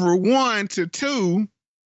food for 1 to 2,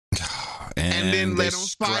 and then let them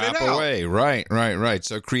fight it out. Away. Right.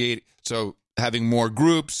 So having more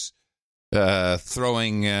groups,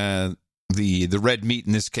 throwing the red meat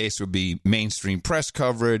in this case would be mainstream press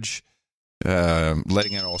coverage.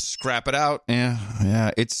 Letting it all scrap it out. Yeah,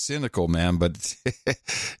 it's cynical, man, but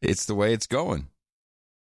it's the way it's going.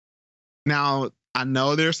 Now, I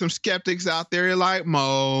know there's some skeptics out there like,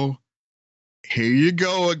 Mo, here you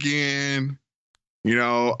go again.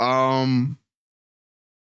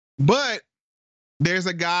 But there's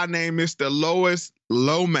a guy named Mr. Lois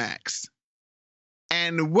Lomax.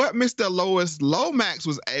 And what Mr. Lois Lomax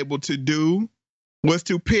was able to do was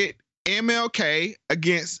to pit MLK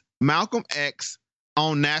against Malcolm X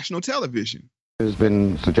on national television. It has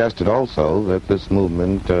been suggested also that this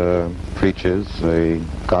movement preaches a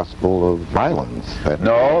gospel of violence.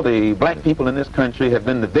 No, the black people in this country have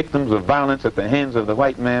been the victims of violence at the hands of the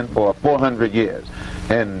white man for 400 years.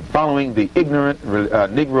 And following the ignorant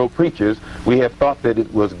Negro preachers, we have thought that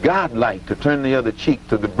it was godlike to turn the other cheek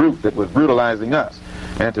to the brute that was brutalizing us.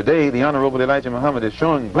 And today, the Honorable Elijah Muhammad is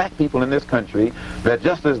showing black people in this country that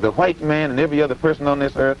just as the white man and every other person on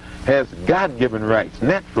this earth has God-given rights,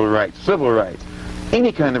 natural rights, civil rights,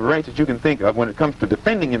 any kind of rights that you can think of when it comes to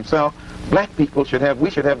defending himself, black people we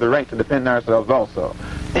should have the right to defend ourselves also.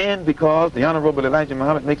 And because the Honorable Elijah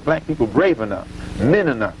Muhammad makes black people brave enough, men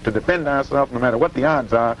enough to defend ourselves no matter what the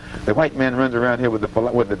odds are, the white man runs around here with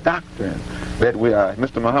the doctrine that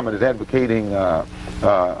Mr. Muhammad is advocating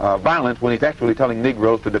violence when he's actually telling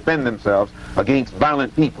Negroes to defend themselves against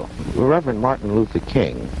violent people. Reverend Martin Luther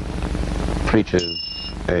King preaches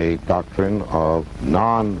a doctrine of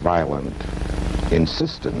nonviolent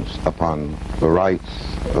insistence upon the rights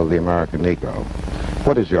of the American Negro.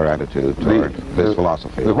 What is your attitude toward this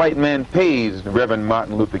philosophy? The white man pays Reverend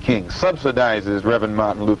Martin Luther King, subsidizes Reverend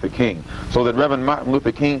Martin Luther King, so that Reverend Martin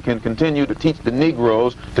Luther King can continue to teach the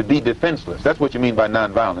Negroes to be defenseless. That's what you mean by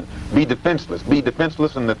nonviolent. Be defenseless. Be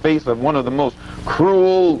defenseless in the face of one of the most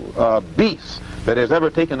cruel beasts that has ever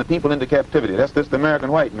taken the people into captivity. That's just the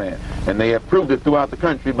American white man. And they have proved it throughout the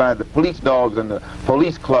country by the police dogs and the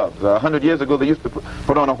police clubs. 100 years ago, they used to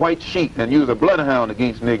put on a white sheet and use a bloodhound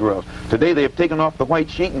against Negroes. Today, they have taken off the white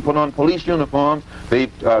sheet and put on police uniforms.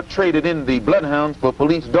 They've traded in the bloodhounds for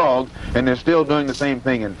police dogs, and they're still doing the same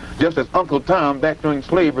thing. And just as Uncle Tom, back during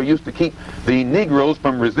slavery, used to keep the Negroes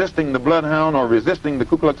from resisting the bloodhound or resisting the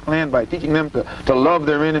Ku Klux Klan by teaching them to love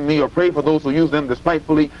their enemy or pray for those who use them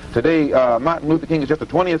despitefully, today Martin Luther King is just a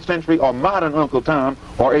 20th century or modern Uncle Tom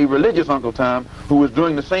or a religious Uncle Tom who is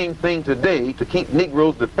doing the same thing today to keep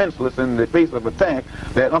Negroes defenseless in the face of attack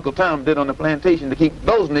that Uncle Tom did on the plantation to keep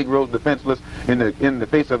those Negroes defenseless in the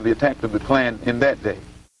face of the attack of the Klan in that day.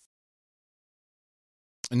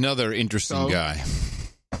 Another interesting guy.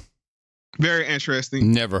 Very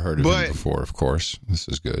interesting. Never heard of him before, of course. This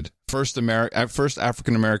is good. First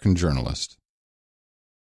African-American journalist.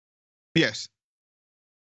 Yes.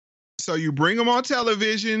 So you bring him on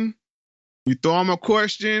television, you throw him a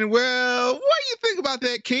question, well, what do you think about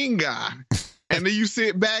that King guy? And then you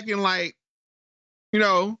sit back and let it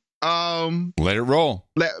roll.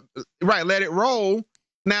 Let it roll.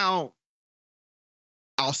 Now,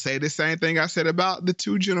 I'll say the same thing I said about the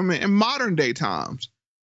two gentlemen in modern day times.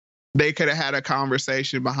 They could have had a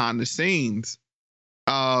conversation behind the scenes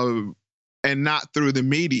and not through the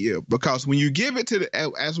media. Because when you give it to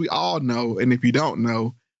as we all know, and if you don't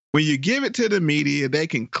know, when you give it to the media, they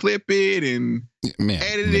can clip it and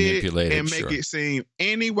edit it and make it seem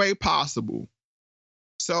any way possible.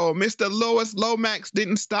 So Mr. Louis Lomax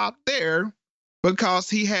didn't stop there because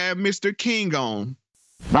he had Mr. King on.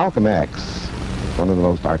 Malcolm X, one of the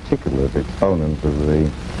most articulate exponents of the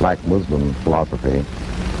black Muslim philosophy,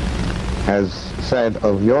 has said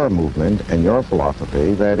of your movement and your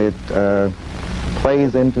philosophy that it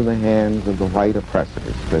plays into the hands of the white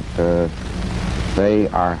oppressors, that they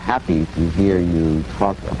are happy to hear you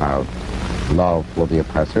talk about love for the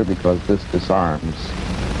oppressor because this disarms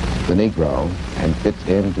the Negro and fits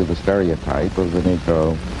into the stereotype of the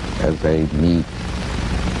Negro as a meek,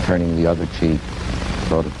 turning the other cheek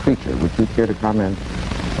sort of creature. Would you care to comment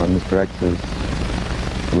on Mr. X's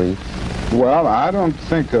beliefs? Well, I don't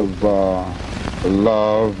think of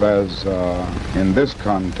love as, in this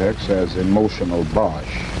context, as emotional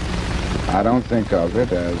bosh. I don't think of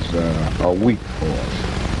it as a weak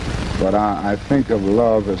force. But I think of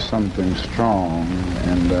love as something strong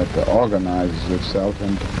and that organizes itself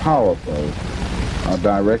into powerful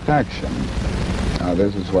direct action.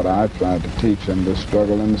 This is what I tried to teach in this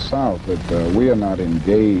struggle in the South, that we are not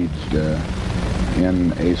engaged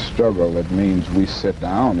in a struggle that means we sit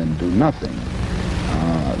down and do nothing.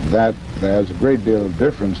 That there's a great deal of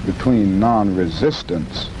difference between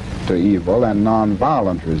non-resistance to evil and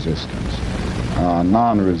non-violent resistance.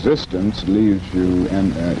 Non-resistance leaves you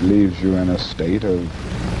in a state of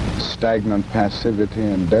stagnant passivity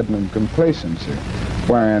and deadened complacency,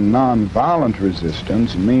 wherein non-violent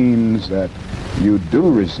resistance means that you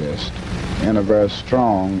do resist in a very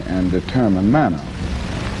strong and determined manner.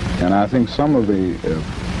 And I think some of the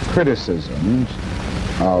criticisms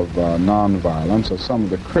of nonviolence, or some of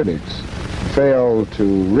the critics, fail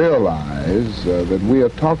to realize that we are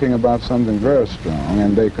talking about something very strong,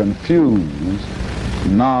 and they confuse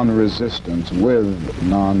non-resistance with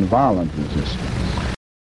nonviolent resistance.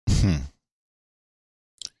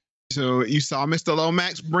 So you saw Mr.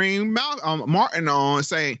 Lomax bring Martin on and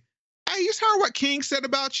say, hey, you heard what King said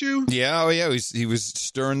about you? Yeah, he was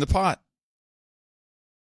stirring the pot.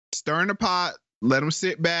 Stirring the pot, let him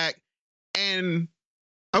sit back. And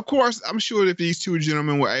of course, I'm sure if these two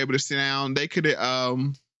gentlemen were able to sit down, they could have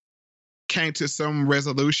came to some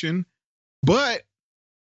resolution. But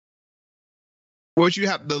what you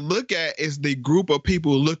have to look at is the group of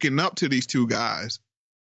people looking up to these two guys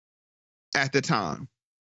at the time.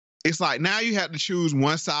 It's like now you have to choose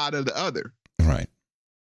one side or the other. Right.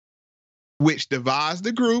 Which divides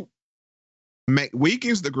the group,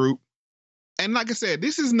 weakens the group. And like I said,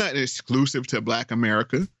 this is nothing exclusive to Black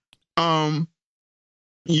America.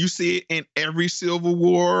 You see it in every civil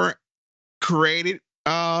war created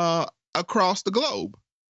across the globe.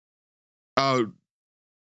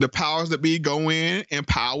 The powers that be go in,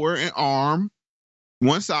 empower and arm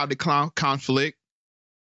one side of the conflict,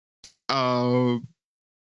 and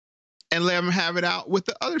let them have it out with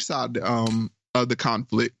the other side of the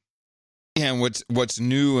conflict. Yeah, and what's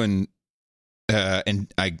new and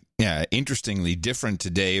interestingly different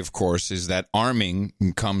today, of course, is that arming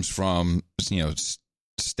comes from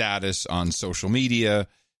status on social media,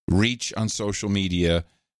 reach on social media.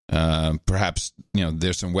 Perhaps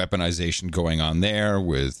there's some weaponization going on there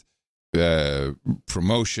with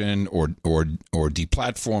promotion or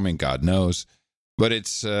deplatforming. God knows. but it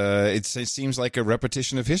seems like a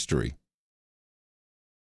repetition of history.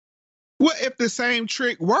 Well, if the same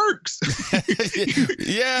trick works,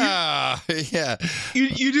 yeah.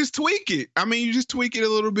 You just tweak it. I mean, you just tweak it a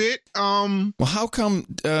little bit. Well, how come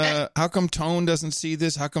Tone doesn't see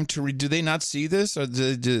this? How come do they not see this? Or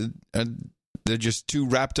they're just too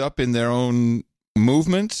wrapped up in their own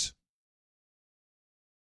movements?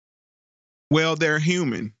 Well, they're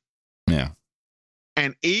human. Yeah.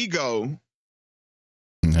 And ego,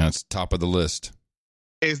 that's top of the list,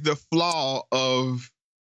 is the flaw of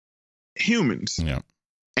humans. Yeah.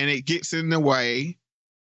 And it gets in the way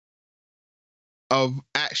of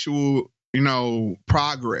actual,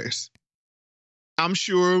 progress. I'm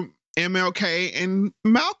sure MLK and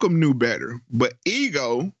Malcolm knew better, but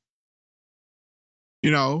ego,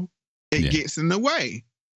 it gets in the way.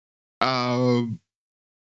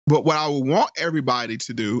 But what I would want everybody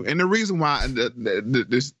to do, and the reason why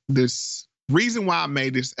this reason why I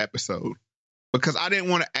made this episode, because I didn't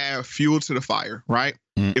want to add fuel to the fire, right?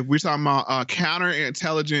 If we're talking about a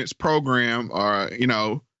counterintelligence program, or you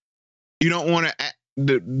don't want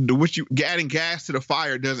to adding gas to the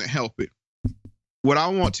fire doesn't help it. What I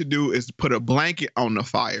want to do is put a blanket on the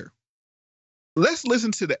fire. Let's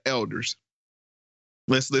listen to the elders.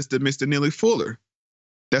 Let's listen to Mr. Neely Fuller.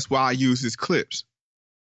 That's why I use his clips.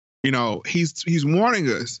 He's warning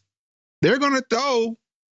us. They're going to throw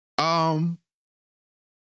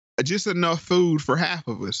just enough food for half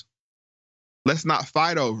of us. Let's not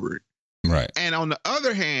fight over it. Right. And on the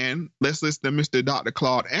other hand, let's listen to Mr. Dr.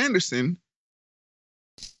 Claude Anderson.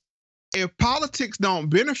 If politics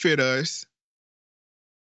don't benefit us,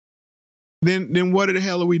 then what the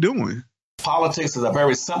hell are we doing? Politics is a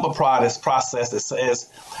very simple process that says,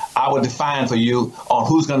 I will define for you on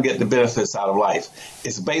who's going to get the benefits out of life.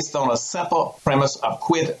 It's based on a simple premise of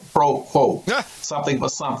quid pro quo, something for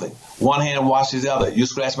something. One hand washes the other. You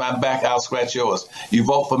scratch my back, I'll scratch yours. You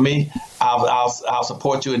vote for me, I'll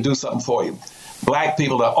support you and do something for you. Black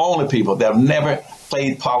people are the only people that have never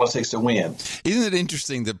played politics to win. Isn't it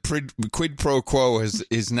interesting that quid pro quo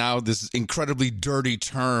is now this incredibly dirty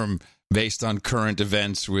term based on current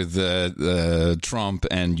events with Trump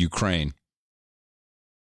and Ukraine?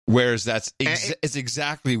 Whereas it's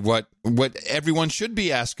exactly what everyone should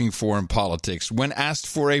be asking for in politics. When asked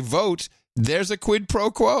for a vote, there's a quid pro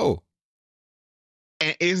quo.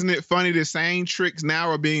 And isn't it funny the same tricks now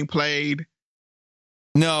are being played?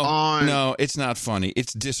 No, it's not funny.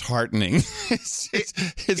 It's disheartening. It's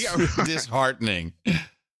disheartening.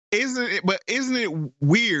 Isn't it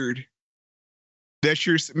weird that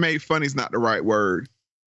you're made funny is not the right word,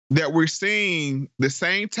 that we're seeing the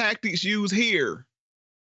same tactics used here?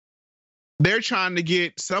 They're trying to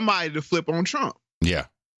get somebody to flip on Trump. Yeah.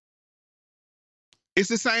 It's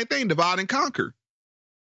the same thing, divide and conquer.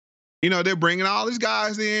 They're bringing all these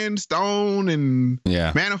guys in, Stone and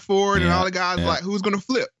Manafort and all the guys like, who's going to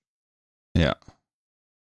flip? Yeah.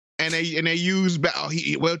 And they use,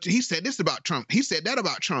 he said this about Trump. He said that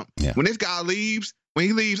about Trump. Yeah. When this guy leaves, when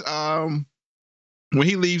he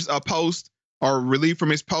leaves a post or relieved from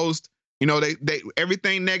his post, they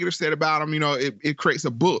everything negative said about him, it creates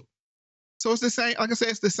a book. So it's the same, like I said,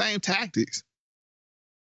 it's the same tactics.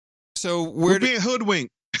 So we're being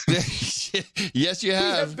hoodwinked. Yes, you have.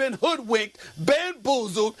 He has been hoodwinked,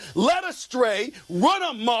 bamboozled, led astray, run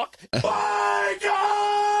amok. By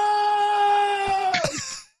God!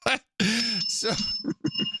 So,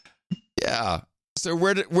 yeah. So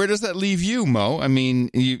where does that leave you, Mo? I mean,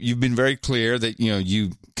 you've been very clear that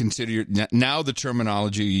you consider now the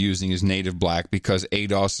terminology you're using is native black because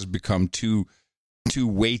ADOS has become too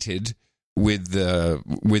weighted with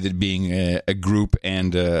it being a group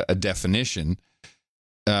and a definition.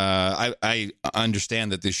 I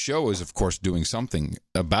understand that this show is, of course, doing something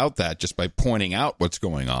about that just by pointing out what's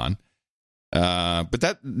going on. But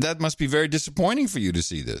that must be very disappointing for you to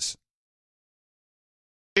see this.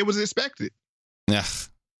 It was expected.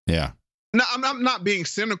 Yeah. No, I'm not being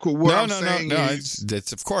cynical. What I'm saying is,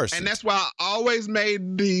 it's of course. And that's why I always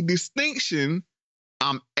made the distinction.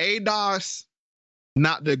 I'm ADOS,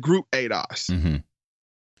 not the group ADOS. Mm-hmm.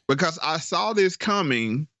 Because I saw this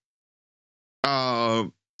coming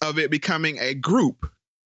of it becoming a group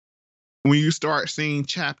when you start seeing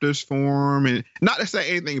chapters form, and not to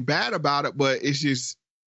say anything bad about it, but it's just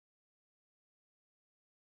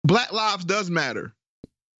Black lives does matter,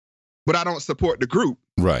 but I don't support the group.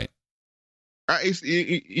 Right.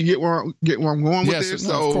 You get where I'm going with this. No,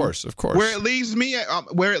 so of course. Where it leaves me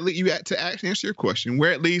at, to actually answer your question,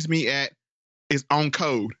 where it leaves me at is on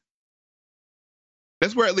code.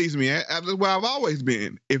 That's where it leaves me at. That's where I've always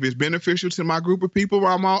been. If it's beneficial to my group of people,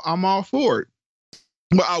 I'm all for it.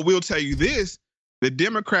 But I will tell you this: the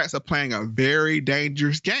Democrats are playing a very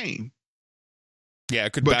dangerous game. Yeah,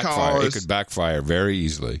 it could backfire. It could backfire very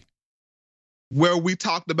easily. Where we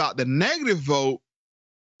talked about the negative vote,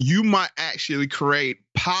 you might actually create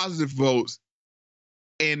positive votes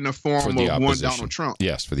in the form of one Donald Trump.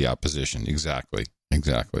 Yes, for the opposition. Exactly.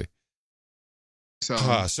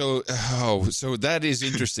 So that is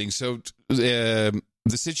interesting. So the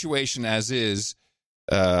situation as is,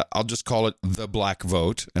 I'll just call it the black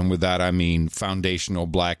vote. And with that, I mean foundational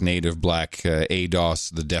black, native black,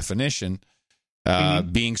 ADOS, the definition,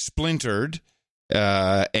 being splintered,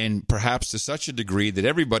 and perhaps to such a degree that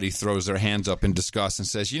everybody throws their hands up in disgust and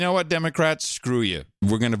says, you know what, Democrats, screw you.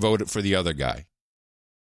 We're going to vote it for the other guy.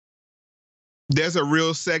 There's a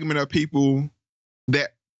real segment of people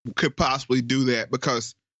that could possibly do that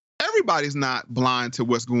because everybody's not blind to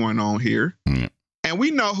what's going on here. Mm. And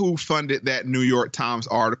we know who funded that New York Times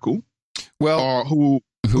article. Well, or who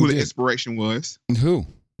the inspiration was. Who?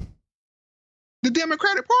 The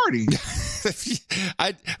Democratic Party.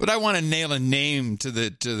 But I want to nail a name to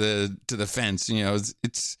the fence. You know,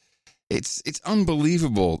 it's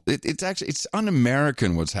unbelievable. It's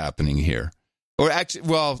un-American what's happening here. Or actually,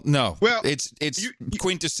 it's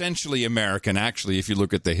quintessentially American. Actually, if you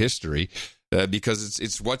look at the history, because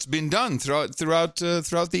it's what's been done throughout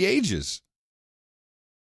the ages.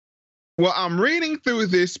 Well, I'm reading through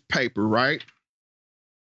this paper, right?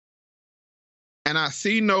 And I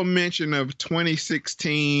see no mention of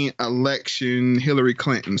 2016 election Hillary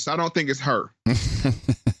Clinton. So I don't think it's her.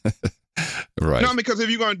 Right. No, because if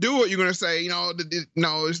you're going to do it, you're going to say,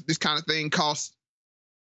 this kind of thing costs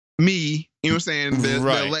me, you know what I'm saying,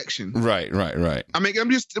 the election. Right. I mean,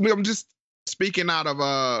 I'm just speaking out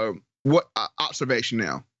of what observation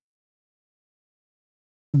now.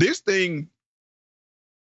 This thing,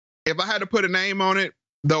 if I had to put a name on it,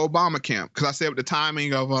 the Obama camp, because I said with the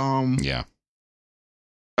timing of his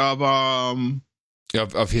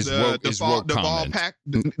woke comment.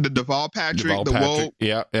 The Deval Patrick, the woke,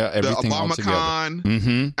 everything the all together.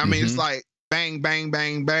 Obamacon. I mean, it's like bang, bang,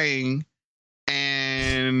 bang, bang,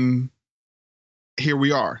 and here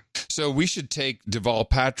we are. So we should take Deval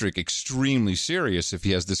Patrick extremely serious if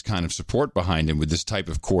he has this kind of support behind him with this type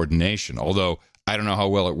of coordination. Although I don't know how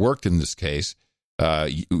well it worked in this case.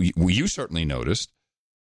 You certainly noticed.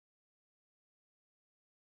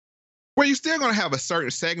 Well, you're still going to have a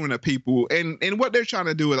certain segment of people, and what they're trying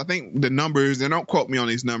to do is, I think the numbers, and don't quote me on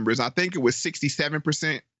these numbers, I think it was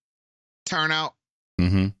 67% turnout.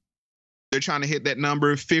 Mm-hmm. They're trying to hit that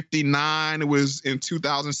number. 59 was in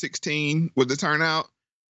 2016 was the turnout.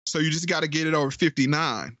 So you just got to get it over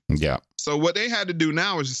 59. Yeah. So what they had to do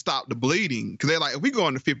now is just stop the bleeding, because they're like, if we go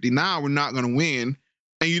into 59, we're not going to win.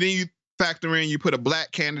 And you factor in, you put a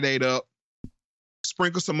black candidate up,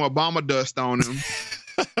 sprinkle some Obama dust on him.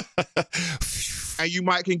 And you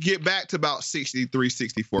can get back to about 63,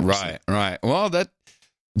 64%. Right. Well, this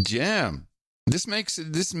makes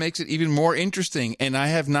it even more interesting. And I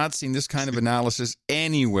have not seen this kind of analysis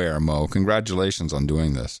anywhere, Mo. Congratulations on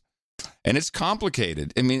doing this. And it's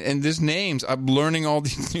complicated. I mean, and there's names. I'm learning all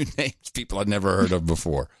these new names, people I'd never heard of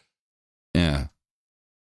before. Yeah.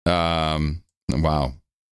 Wow.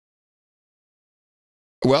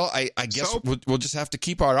 Well, I guess we'll just have to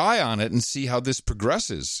keep our eye on it and see how this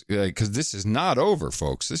progresses, because this is not over,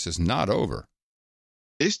 folks. This is not over.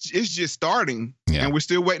 It's just starting, and we're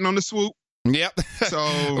still waiting on the swoop. Yep. So,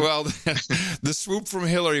 well, the swoop from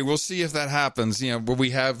Hillary, we'll see if that happens. But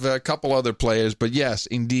we have a couple other players, but yes,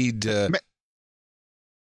 indeed.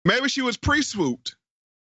 Maybe she was pre-swooped.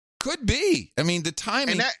 Could be. I mean, the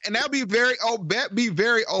timing, and that'd be very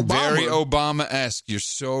Obama, very Obama-esque. You're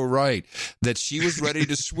so right that she was ready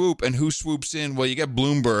to swoop, and who swoops in? Well, you got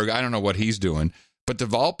Bloomberg. I don't know what he's doing, but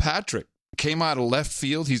Deval Patrick came out of left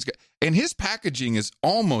field. And his packaging is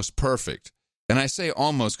almost perfect. And I say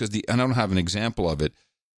almost because I don't have an example of it.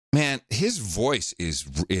 Man, his voice is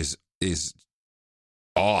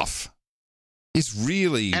off. It's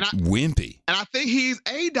really wimpy. And I think he's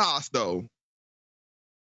ADOS though.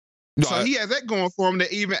 So he has that going for him that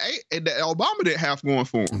that Obama didn't have going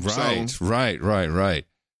for him. Right.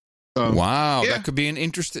 Wow, that could be an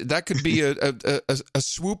interesting. That could be a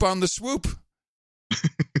swoop on the swoop.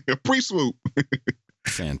 A pre-swoop.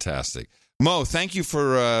 Fantastic, Mo. Thank you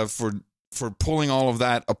for pulling all of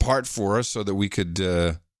that apart for us, so that we could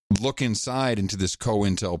look inside into this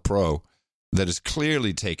COINTELPRO that is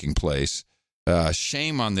clearly taking place.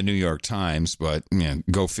 Shame on the New York Times, but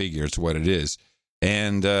go figure. It's what it is.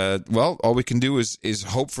 And, well, all we can do is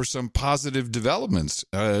hope for some positive developments.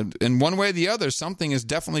 In one way or the other, something is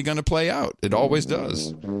definitely going to play out. It always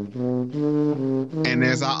does. And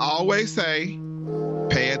as I always say,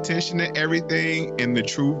 pay attention to everything and the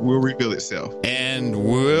truth will reveal itself. And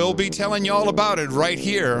we'll be telling you all about it right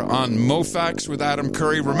here on MoFax with Adam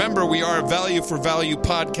Curry. Remember, we are a Value for Value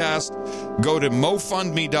podcast. Go to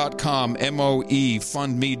MoFundMe.com,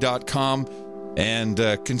 MoEFundMe.com, and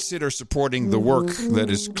consider supporting the work that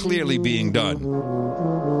is clearly being done.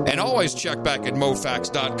 And always check back at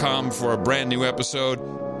MoFax.com for a brand new episode,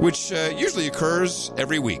 which usually occurs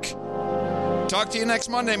every week. Talk to you next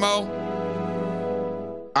Monday, Mo.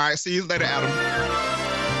 All right, see you later, Adam.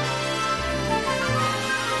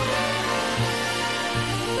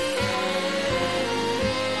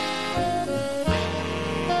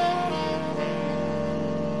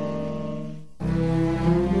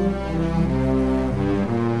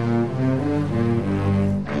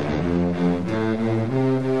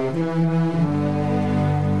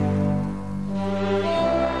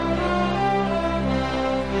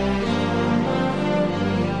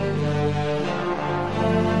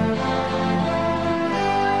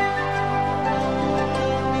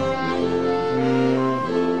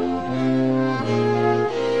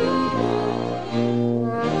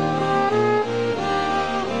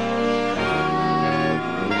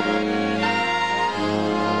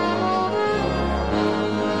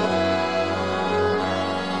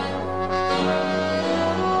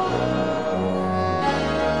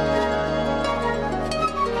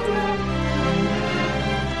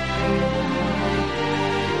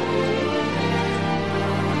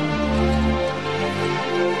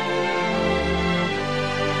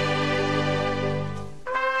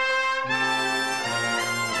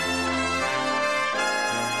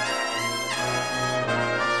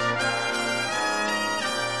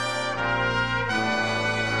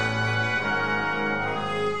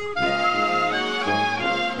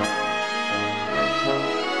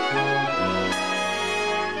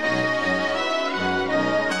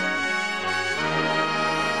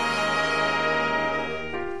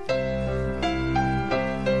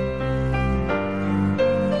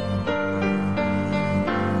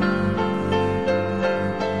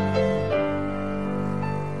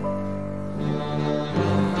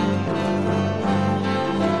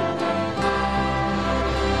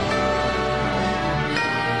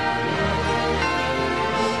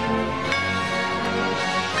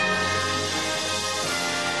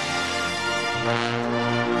 Bye.